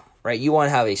material, right? You want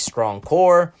to have a strong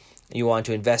core. You want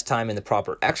to invest time in the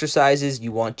proper exercises.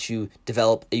 You want to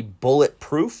develop a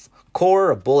bulletproof core,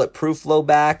 a bulletproof low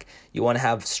back. You want to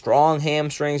have strong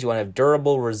hamstrings. You want to have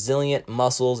durable, resilient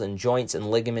muscles and joints and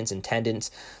ligaments and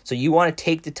tendons. So you want to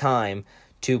take the time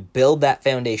to build that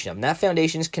foundation up. And that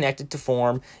foundation is connected to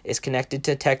form, it's connected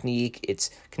to technique, it's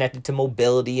connected to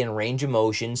mobility and range of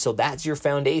motion. So that's your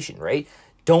foundation, right?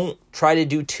 Don't try to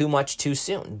do too much too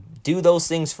soon. Do those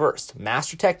things first.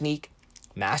 Master technique,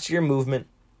 master your movement,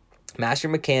 master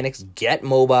your mechanics, get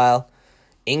mobile,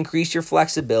 increase your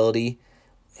flexibility,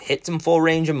 hit some full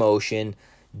range of motion,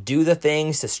 do the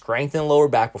things to strengthen lower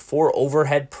back before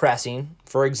overhead pressing,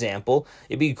 for example.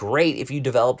 It'd be great if you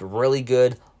developed really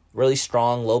good, really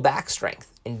strong low back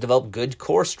strength and develop good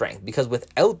core strength, because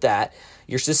without that,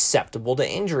 you're susceptible to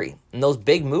injury. And those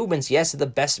big movements, yes, are the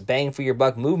best bang for your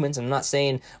buck movements. I'm not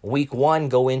saying week 1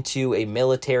 go into a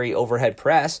military overhead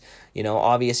press.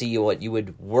 Obviously you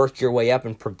would work your way up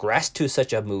and progress to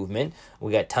such a movement.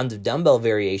 We got tons of dumbbell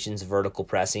variations of vertical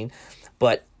pressing,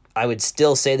 but I would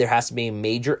still say there has to be a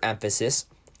major emphasis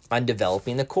on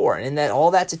developing the core, and that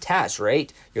all that's attached,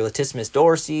 right? Your latissimus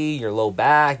dorsi, your low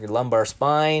back, your lumbar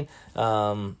spine,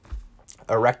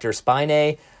 erector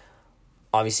spinae.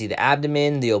 obviously the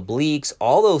abdomen, the obliques,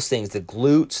 all those things, the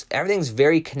glutes, everything's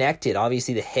very connected.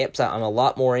 Obviously the hips, I'm a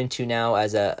lot more into now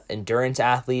as a endurance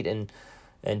athlete and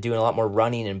doing a lot more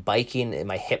running and biking, and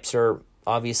my hips are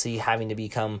obviously having to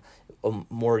become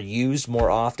more used more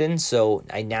often. So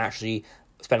I naturally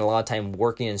spend a lot of time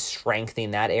working and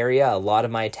strengthening that area. A lot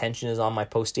of my attention is on my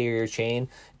posterior chain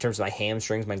in terms of my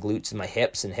hamstrings, my glutes, and my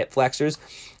hips and hip flexors.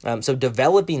 So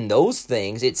developing those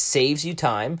things, it saves you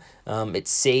time. It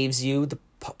saves you the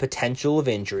potential of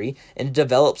injury, and it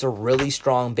develops a really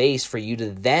strong base for you to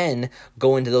then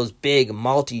go into those big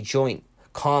multi-joint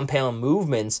compound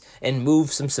movements and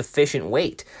move some sufficient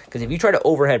weight. Because if you try to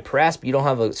overhead press but you don't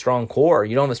have a strong core,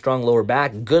 you don't have a strong lower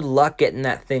back, good luck getting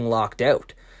that thing locked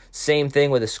out. Same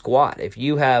thing with a squat. If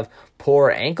you have poor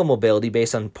ankle mobility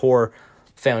based on poor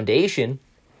foundation,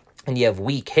 and you have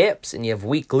weak hips and you have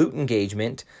weak glute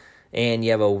engagement, and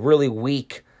you have a really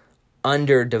weak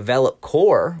underdeveloped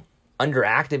core,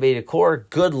 underactivated core,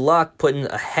 good luck putting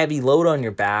a heavy load on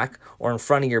your back or in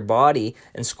front of your body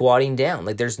and squatting down.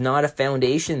 Like, there's not a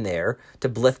foundation there to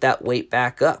lift that weight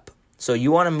back up. So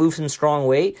you want to move some strong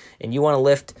weight, and you want to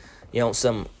lift,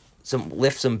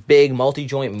 some big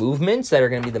multi-joint movements that are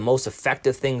going to be the most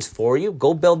effective things for you.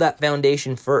 Go build that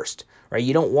foundation first, right?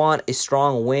 You don't want a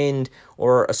strong wind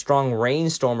or a strong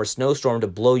rainstorm or snowstorm to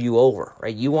blow you over,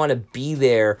 right? You want to be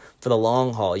there for the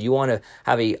long haul. You want to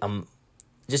have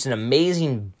just an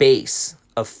amazing base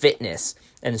of fitness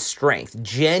and strength,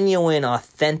 genuine,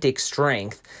 authentic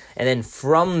strength. And then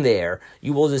from there,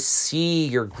 you will just see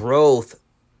your growth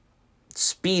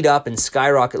speed up and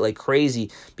skyrocket like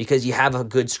crazy because you have a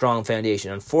good, strong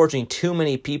foundation. Unfortunately, too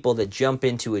many people that jump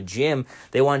into a gym,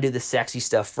 they want to do the sexy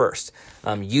stuff first.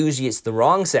 Usually it's the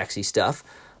wrong sexy stuff,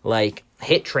 like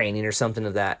HIIT training or something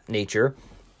of that nature.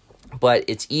 But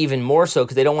it's even more so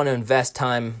because they don't want to invest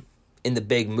time in the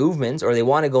big movements, or they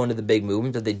want to go into the big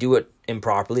movements, but they do it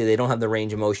improperly. They don't have the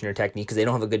range of motion or technique because they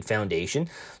don't have a good foundation.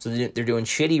 So they're doing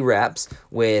shitty reps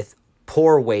with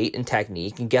poor weight and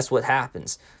technique, and guess what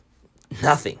happens?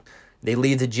 Nothing. They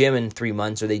leave the gym in 3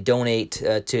 months, or they donate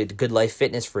to Good Life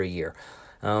Fitness for a year.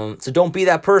 So don't be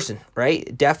that person,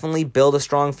 right? Definitely build a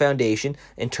strong foundation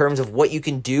in terms of what you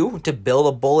can do to build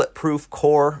a bulletproof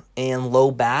core and low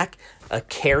back.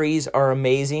 Carries are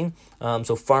amazing.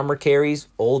 So farmer carries,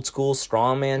 old school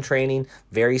strongman training,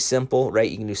 very simple, right?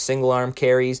 You can do single arm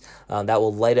carries. That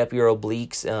will light up your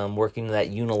obliques, working that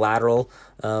unilateral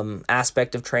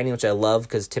aspect of training, which I love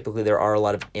because typically there are a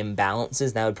lot of imbalances.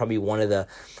 And that would probably be one of the,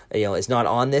 it's not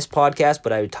on this podcast,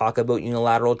 but I would talk about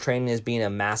unilateral training as being a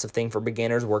massive thing for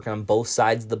beginners, working on both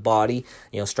sides of the body,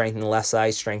 strengthen the left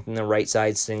side, strengthen the right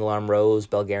side, single arm rows,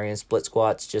 Bulgarian split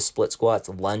squats, just split squats,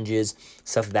 lunges,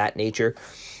 stuff of that nature.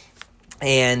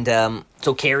 And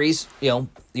so carries,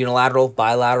 unilateral,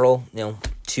 bilateral,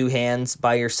 2 hands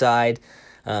by your side.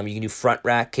 You can do front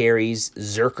rack carries,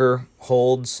 Zercher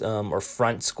holds, or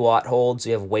front squat holds.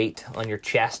 You have weight on your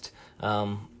chest,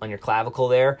 on your clavicle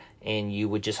there, and you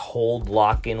would just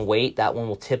lock in weight. That one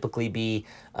will typically be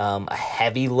a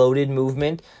heavy loaded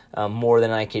movement, more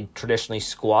than I could traditionally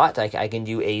squat. I can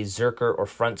do a Zercher or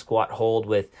front squat hold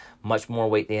with much more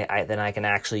weight than I can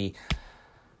actually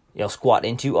squat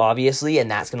into, obviously,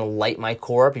 and that's going to light my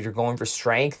core up. If you're going for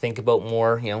strength, think about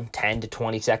more, 10 to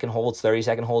 20 second holds, 30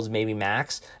 second holds, maybe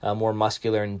max. More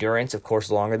muscular endurance, of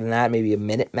course, longer than that, maybe a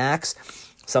minute max,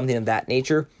 something of that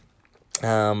nature.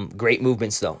 Great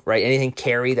movements though, right? Anything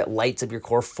carry that lights up your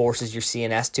core, forces your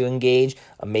CNS to engage.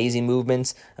 Amazing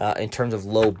movements in terms of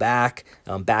low back,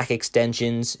 back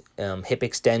extensions, hip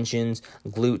extensions,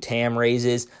 glute ham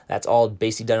raises. That's all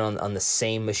basically done on the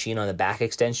same machine, on the back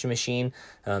extension machine.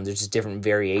 There's just different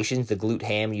variations. The glute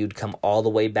ham, you'd come all the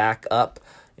way back up,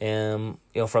 from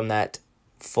that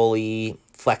fully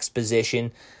flexed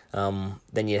position.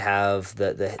 Then you have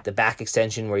the back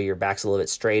extension where your back's a little bit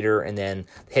straighter, and then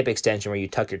the hip extension where you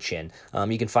tuck your chin.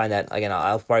 You can find that, again,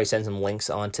 I'll probably send some links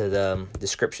onto the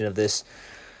description of this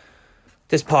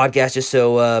podcast just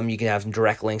so you can have some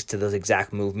direct links to those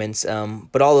exact movements.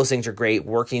 But all those things are great.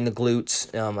 Working the glutes,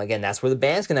 again, that's where the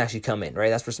bands can actually come in, right?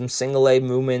 That's for some single leg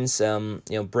movements,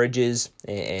 bridges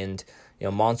and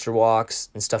monster walks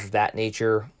and stuff of that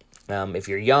nature. If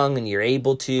you're young and you're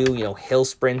able to, hill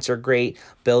sprints are great,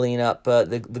 building up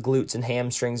the glutes and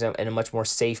hamstrings in a much more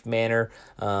safe manner,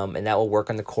 and that will work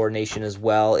on the coordination as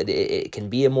well. It can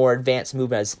be a more advanced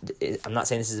movement. I'm not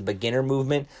saying this is a beginner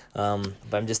movement, but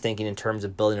I'm just thinking in terms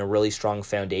of building a really strong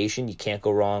foundation. You can't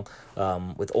go wrong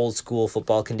with old school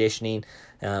football conditioning,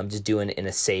 just doing it in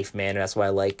a safe manner. That's why I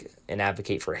like and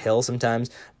advocate for hill sometimes.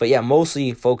 But yeah,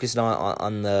 mostly focused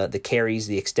on the carries,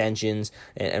 the extensions,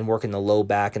 and working the low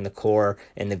back and the core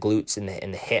and the glutes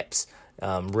and the hips.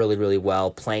 really, really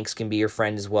well. Planks can be your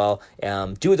friend as well.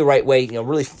 Do it the right way.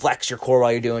 Really flex your core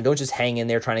while you're doing. Don't just hang in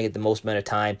there trying to get the most amount of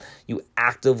time. You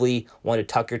actively want to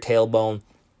tuck your tailbone,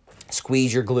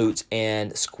 squeeze your glutes,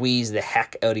 and squeeze the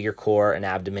heck out of your core and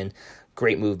abdomen.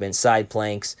 Great movements, side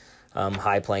planks,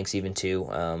 high planks even too.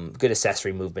 Good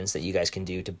accessory movements that you guys can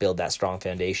do to build that strong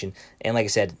foundation. And like I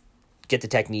said, get the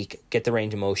technique, get the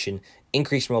range of motion,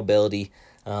 increase mobility.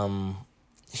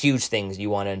 Huge things you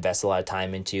want to invest a lot of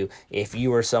time into. If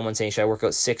you are someone saying, should I work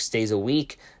out 6 days a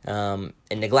week and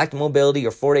neglect mobility,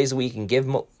 or 4 days a week and give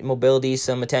mobility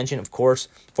some attention? Of course,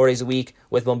 4 days a week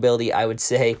with mobility, I would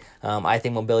say. I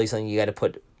think mobility is something you got to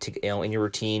put in your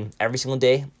routine every single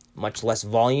day. Much less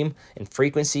volume and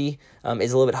frequency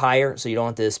is a little bit higher, so you don't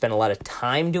have to spend a lot of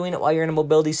time doing it while you're in a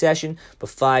mobility session, but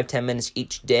 5-10 minutes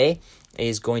each day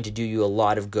is going to do you a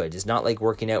lot of good. It's not like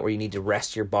working out where you need to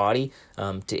rest your body.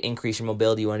 To increase your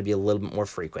mobility, you want to be a little bit more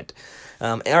frequent.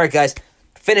 All right, guys,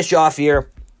 finish off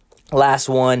here. Last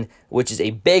one, which is a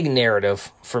big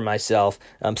narrative for myself.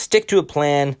 Stick to a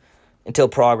plan until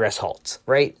progress halts,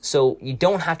 right? So you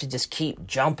don't have to just keep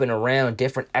jumping around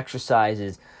different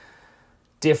exercises,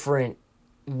 different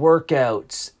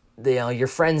workouts. Your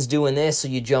friend's doing this, so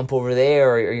you jump over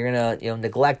there, or you're gonna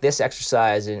neglect this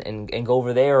exercise and go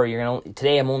over there, or you're gonna,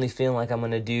 today I'm only feeling like I'm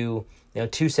gonna do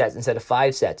 2 sets instead of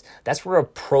 5 sets. That's where a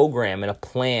program and a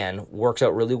plan works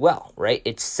out really well, right?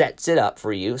 It sets it up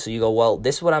for you, so you go, well,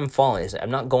 this is what I'm following. I'm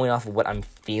not going off of what I'm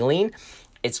feeling.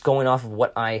 It's going off of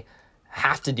what I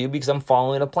have to do because I'm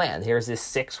following a plan. Here's this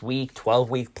 6-week,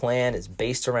 12-week plan. It's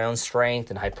based around strength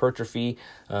and hypertrophy,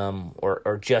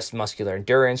 or just muscular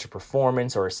endurance or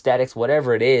performance or aesthetics,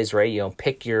 whatever it is, right?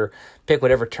 Pick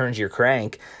whatever turns your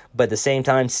crank, but at the same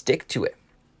time, stick to it.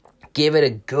 Give it a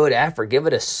good effort. Give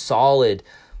it a solid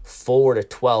 4 to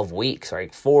 12 weeks,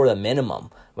 right? For the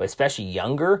minimum. But especially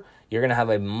younger, you're going to have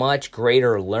a much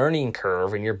greater learning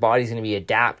curve, and your body's going to be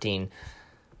adapting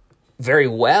very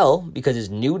well because it's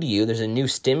new to you. There's a new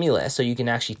stimulus, so you can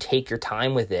actually take your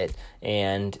time with it,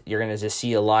 and you're going to just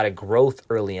see a lot of growth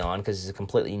early on because it's a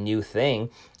completely new thing.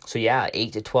 So yeah,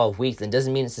 8 to 12 weeks. It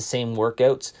doesn't mean it's the same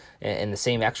workouts and the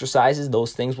same exercises.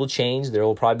 Those things will change. There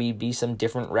will probably be some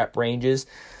different rep ranges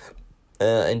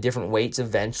and different weights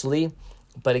eventually.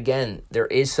 But again, there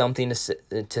is something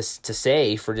to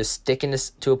say for just sticking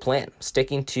to a plan,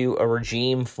 sticking to a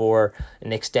regime for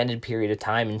an extended period of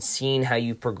time and seeing how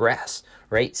you progress,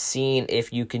 right? Seeing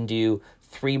if you can do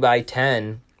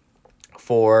 3x10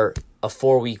 for a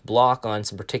 4-week block on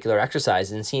some particular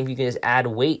exercises, and seeing if you can just add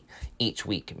weight each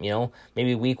week.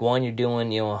 Maybe week 1 you're doing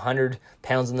 100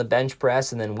 pounds on the bench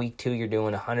press, and then week 2 you're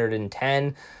doing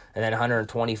 110. And then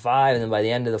 125, and then by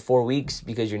the end of the 4 weeks,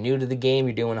 because you're new to the game,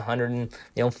 you're doing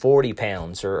 140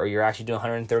 pounds, or you're actually doing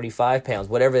 135 pounds,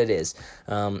 whatever it is,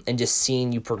 and just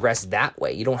seeing you progress that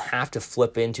way. You don't have to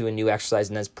flip into a new exercise,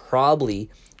 and that's probably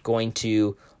going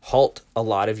to halt a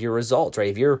lot of your results, right?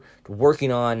 If you're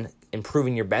working on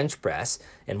improving your bench press,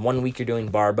 and 1 week you're doing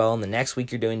barbell, and the next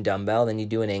week you're doing dumbbell, then you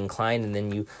do an incline, and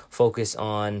then you focus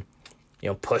on,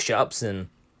 push-ups, and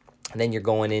then you're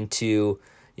going into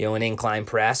an incline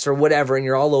press or whatever, and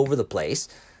you're all over the place.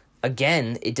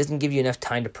 Again, it doesn't give you enough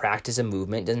time to practice a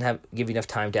movement. It doesn't give you enough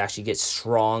time to actually get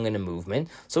strong in a movement.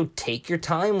 So take your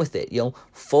time with it.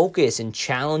 Focus and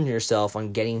challenge yourself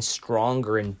on getting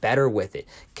stronger and better with it.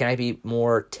 Can I be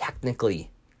more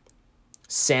technically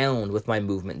sound with my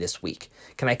movement this week?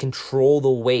 Can I control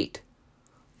the weight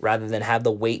rather than have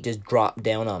the weight just drop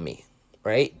down on me,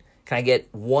 right? Can I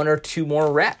get 1 or 2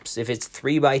 more reps? If it's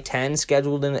 3x10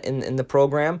 scheduled in the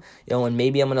program, and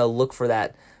maybe I'm going to look for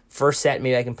that first set,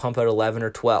 maybe I can pump out 11 or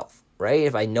 12, right?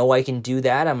 If I know I can do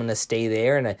that, I'm going to stay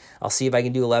there, and I'll see if I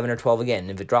can do 11 or 12 again.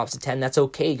 If it drops to 10, that's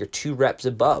okay. You're 2 reps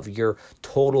above. Your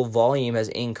total volume has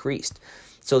increased.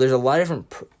 So there's a lot of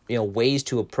different ways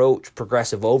to approach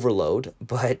progressive overload,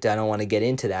 but I don't want to get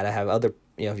into that. I have other,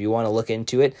 if you want to look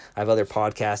into it, I have other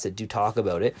podcasts that do talk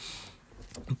about it.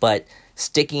 But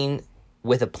sticking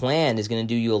with a plan is going to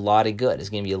do you a lot of good. It's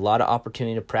going to be a lot of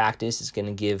opportunity to practice. It's going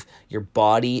to give your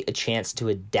body a chance to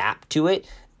adapt to it.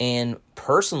 And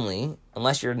personally,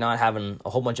 unless you're not having a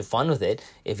whole bunch of fun with it,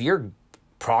 if your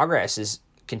progress is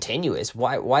continuous,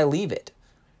 why leave it,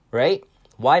 right?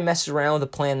 Why mess around with a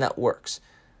plan that works?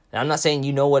 And I'm not saying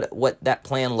what that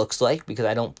plan looks like, because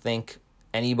I don't think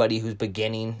anybody who's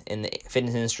beginning in the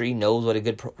fitness industry knows what a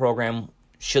good program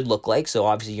should look like. So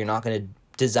obviously you're not going to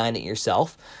design it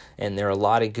yourself, and there are a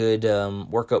lot of good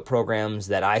workout programs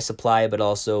that I supply, but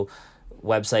also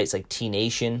websites like T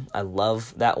Nation. I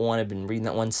love that one. I've been reading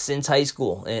that one since high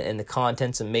school, and the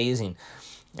content's amazing,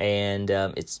 and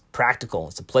it's practical,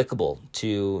 it's applicable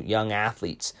to young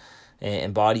athletes,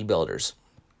 and bodybuilders.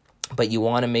 But you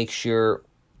want to make sure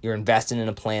you're investing in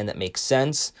a plan that makes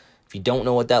sense. If you don't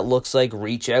know what that looks like,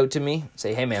 reach out to me.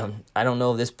 Say, hey man, I don't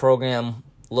know if this program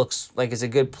looks like it's a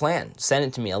good plan. Send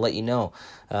it to me. I'll let you know.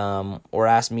 Or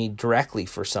ask me directly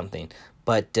for something.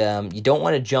 But you don't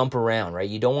want to jump around, right?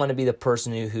 You don't want to be the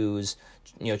person who's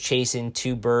chasing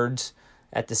two birds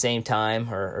at the same time,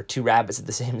 or two rabbits at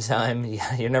the same time.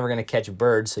 You're never going to catch a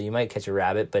bird, so you might catch a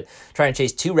rabbit, but trying to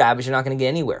chase two rabbits, you're not going to get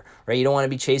anywhere, right? You don't want to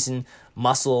be chasing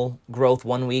muscle growth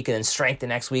one week and then strength the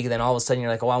next week, and then all of a sudden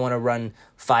you're like, oh, I want to run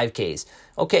 5Ks.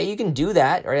 Okay, you can do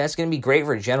that, right? That's going to be great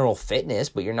for general fitness,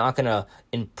 but you're not going to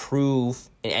improve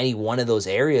in any one of those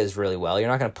areas really well. You're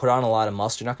not going to put on a lot of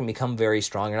muscle. You're not going to become very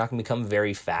strong. You're not going to become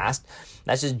very fast.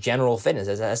 That's just general fitness.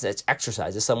 That's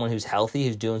exercise. It's someone who's healthy,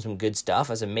 who's doing some good stuff.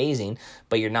 That's amazing,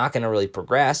 but you're not going to really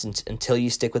progress until you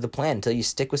stick with the plan, until you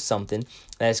stick with something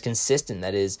that is consistent,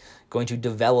 that is going to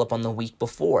develop on the week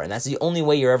before. And that's the only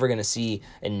way you're ever going to see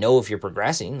and know if you're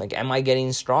progressing. Like, am I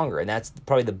getting stronger? And that's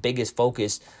probably the biggest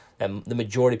focus that the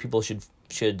majority of people should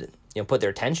put their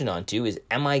attention onto is,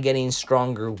 am I getting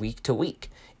stronger week to week?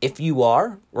 If you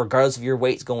are, regardless of your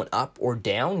weight's going up or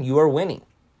down, you are winning.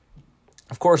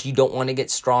 Of course, you don't want to get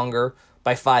stronger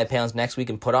by 5 pounds next week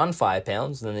and put on 5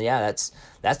 pounds, then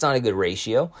that's not a good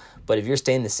ratio. But if you're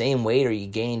staying the same weight, or you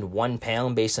gained 1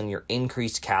 pound based on your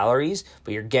increased calories,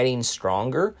 but you're getting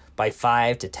stronger by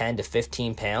 5 to 10 to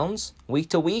 15 pounds week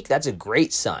to week, that's a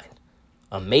great sign.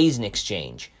 Amazing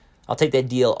exchange. I'll take that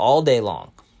deal all day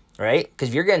long, right? Because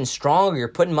if you're getting stronger, you're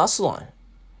putting muscle on.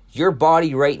 Your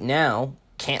body right now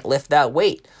can't lift that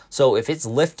weight. So if it's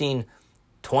lifting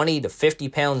 20 to 50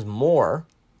 pounds more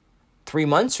 3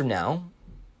 months from now,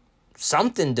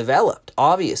 something developed,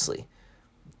 obviously.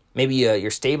 Maybe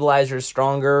your stabilizer is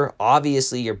stronger.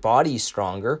 Obviously, your body's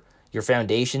stronger. Your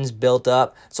foundation's built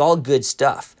up. It's all good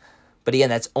stuff. But again,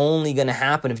 that's only going to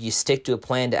happen if you stick to a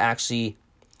plan to actually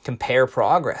compare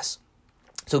progress.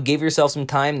 So give yourself some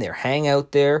time there. Hang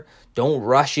out there. Don't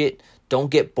rush it. Don't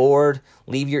get bored.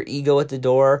 Leave your ego at the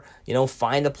door.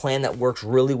 Find a plan that works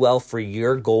really well for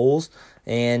your goals,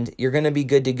 and you're going to be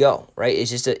good to go, right?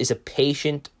 It's a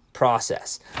patient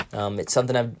process. It's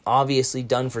something I've obviously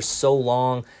done for so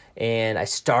long, and I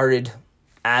started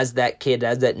as that kid,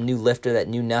 as that new lifter that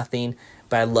knew nothing,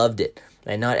 but I loved it.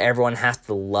 And not everyone has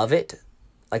to love it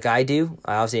like I do.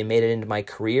 I obviously made it into my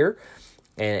career,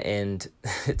 and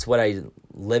it's what I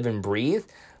live and breathe.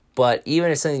 But even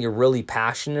if it's something you're really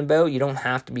passionate about, you don't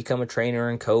have to become a trainer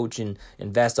and coach and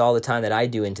invest all the time that I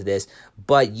do into this.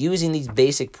 But using these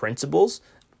basic principles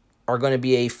are going to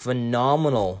be a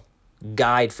phenomenal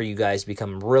guide for you guys to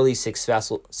become really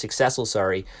successful,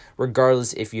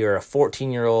 regardless if you're a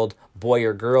 14-year-old boy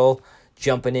or girl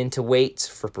jumping into weights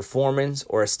for performance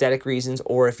or aesthetic reasons,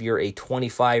 or if you're a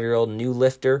 25-year-old new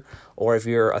lifter, or if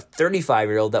you're a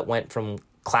 35-year-old that went from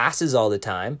classes all the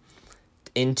time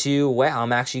into, wow,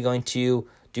 I'm actually going to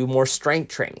do more strength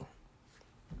training.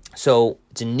 So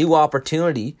it's a new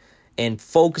opportunity, and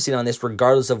focusing on this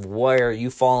regardless of where you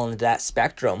fall into that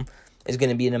spectrum is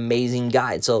going to be an amazing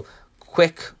guide. So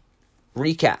quick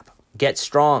recap: get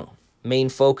strong, main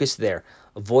focus there.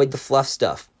 Avoid the fluff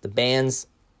stuff, the bands,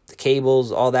 the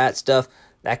cables, all that stuff.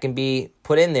 That can be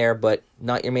put in there, but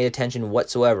not your main attention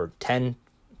whatsoever. 10%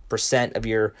 of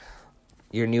your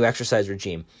new exercise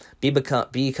regime.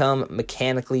 Become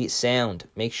mechanically sound.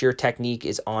 Make sure technique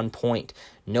is on point.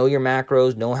 Know your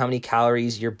macros. Know how many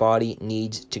calories your body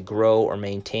needs to grow or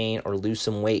maintain or lose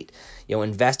some weight.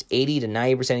 Invest 80 to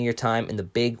 90% of your time in the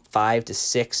big 5 to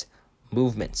 6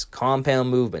 movements, compound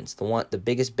movements, the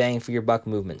biggest bang for your buck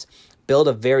movements. Build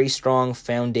a very strong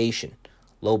foundation.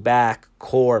 Low back,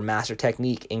 core, master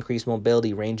technique, increased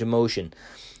mobility, range of motion. And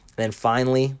then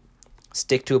finally,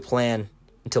 stick to a plan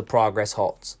until progress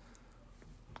halts.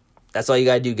 That's all you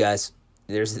gotta do, guys.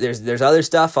 There's other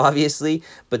stuff, obviously,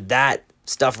 but that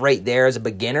stuff right there as a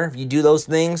beginner, if you do those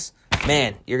things,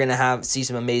 man, you're gonna see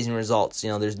some amazing results.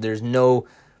 There's no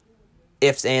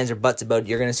ifs, ands, or buts about it.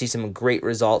 You're gonna see some great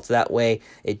results that way.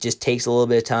 It just takes a little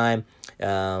bit of time.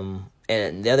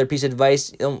 And the other piece of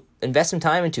advice, invest some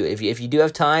time into it. If you do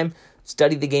have time,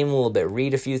 study the game a little bit,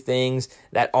 read a few things.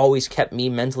 That always kept me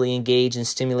mentally engaged and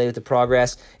stimulated with the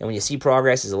progress. And when you see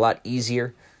progress, it's a lot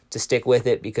easier to stick with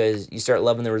it because you start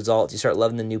loving the results. You start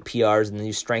loving the new PRs and the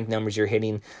new strength numbers you're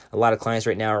hitting. A lot of clients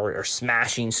right now are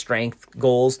smashing strength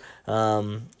goals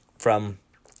from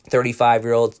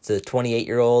 35-year-olds to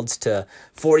 28-year-olds to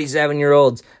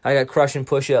 47-year-olds. I got crushing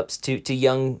push-ups to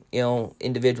young,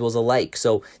 individuals alike.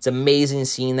 So it's amazing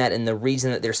seeing that, and the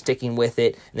reason that they're sticking with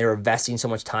it and they're investing so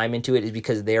much time into it is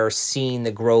because they are seeing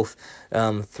the growth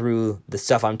through the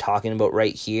stuff I'm talking about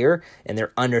right here, and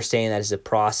they're understanding that it's a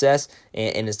process,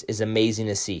 and it's amazing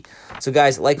to see. So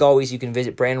guys, like always, you can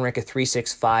visit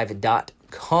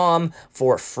BrandonRinka365.com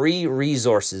for free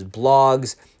resources,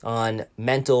 blogs on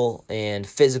mental and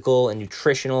physical and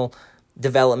nutritional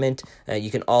development.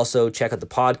 You can also check out the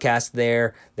podcast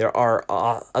there. There are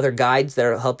other guides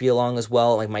that will help you along as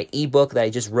well, like my ebook that I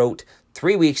just wrote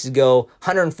 3 weeks ago,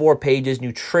 104 pages,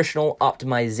 nutritional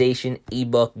optimization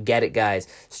ebook. Get it, guys.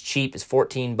 It's cheap. It's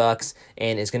 $14,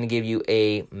 and it's going to give you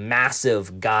a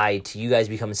massive guide to you guys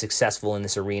becoming successful in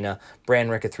this arena.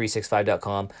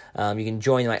 BrandonRinka365.com. You can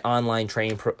join my online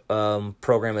training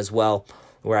program as well,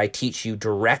 where I teach you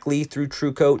directly through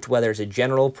TrueCoach, whether it's a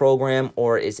general program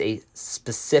or it's a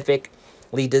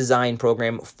specifically designed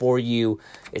program for you.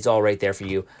 It's all right there for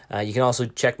you. You can also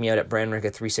check me out at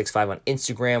BrandonRinka365 on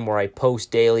Instagram, where I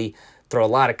post daily, throw a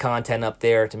lot of content up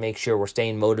there to make sure we're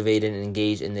staying motivated and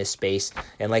engaged in this space.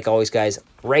 And like always, guys,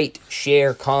 rate,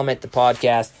 share, comment the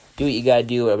podcast. Do what you got to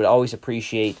do. I would always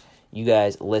appreciate you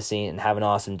guys listening, and have an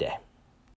awesome day.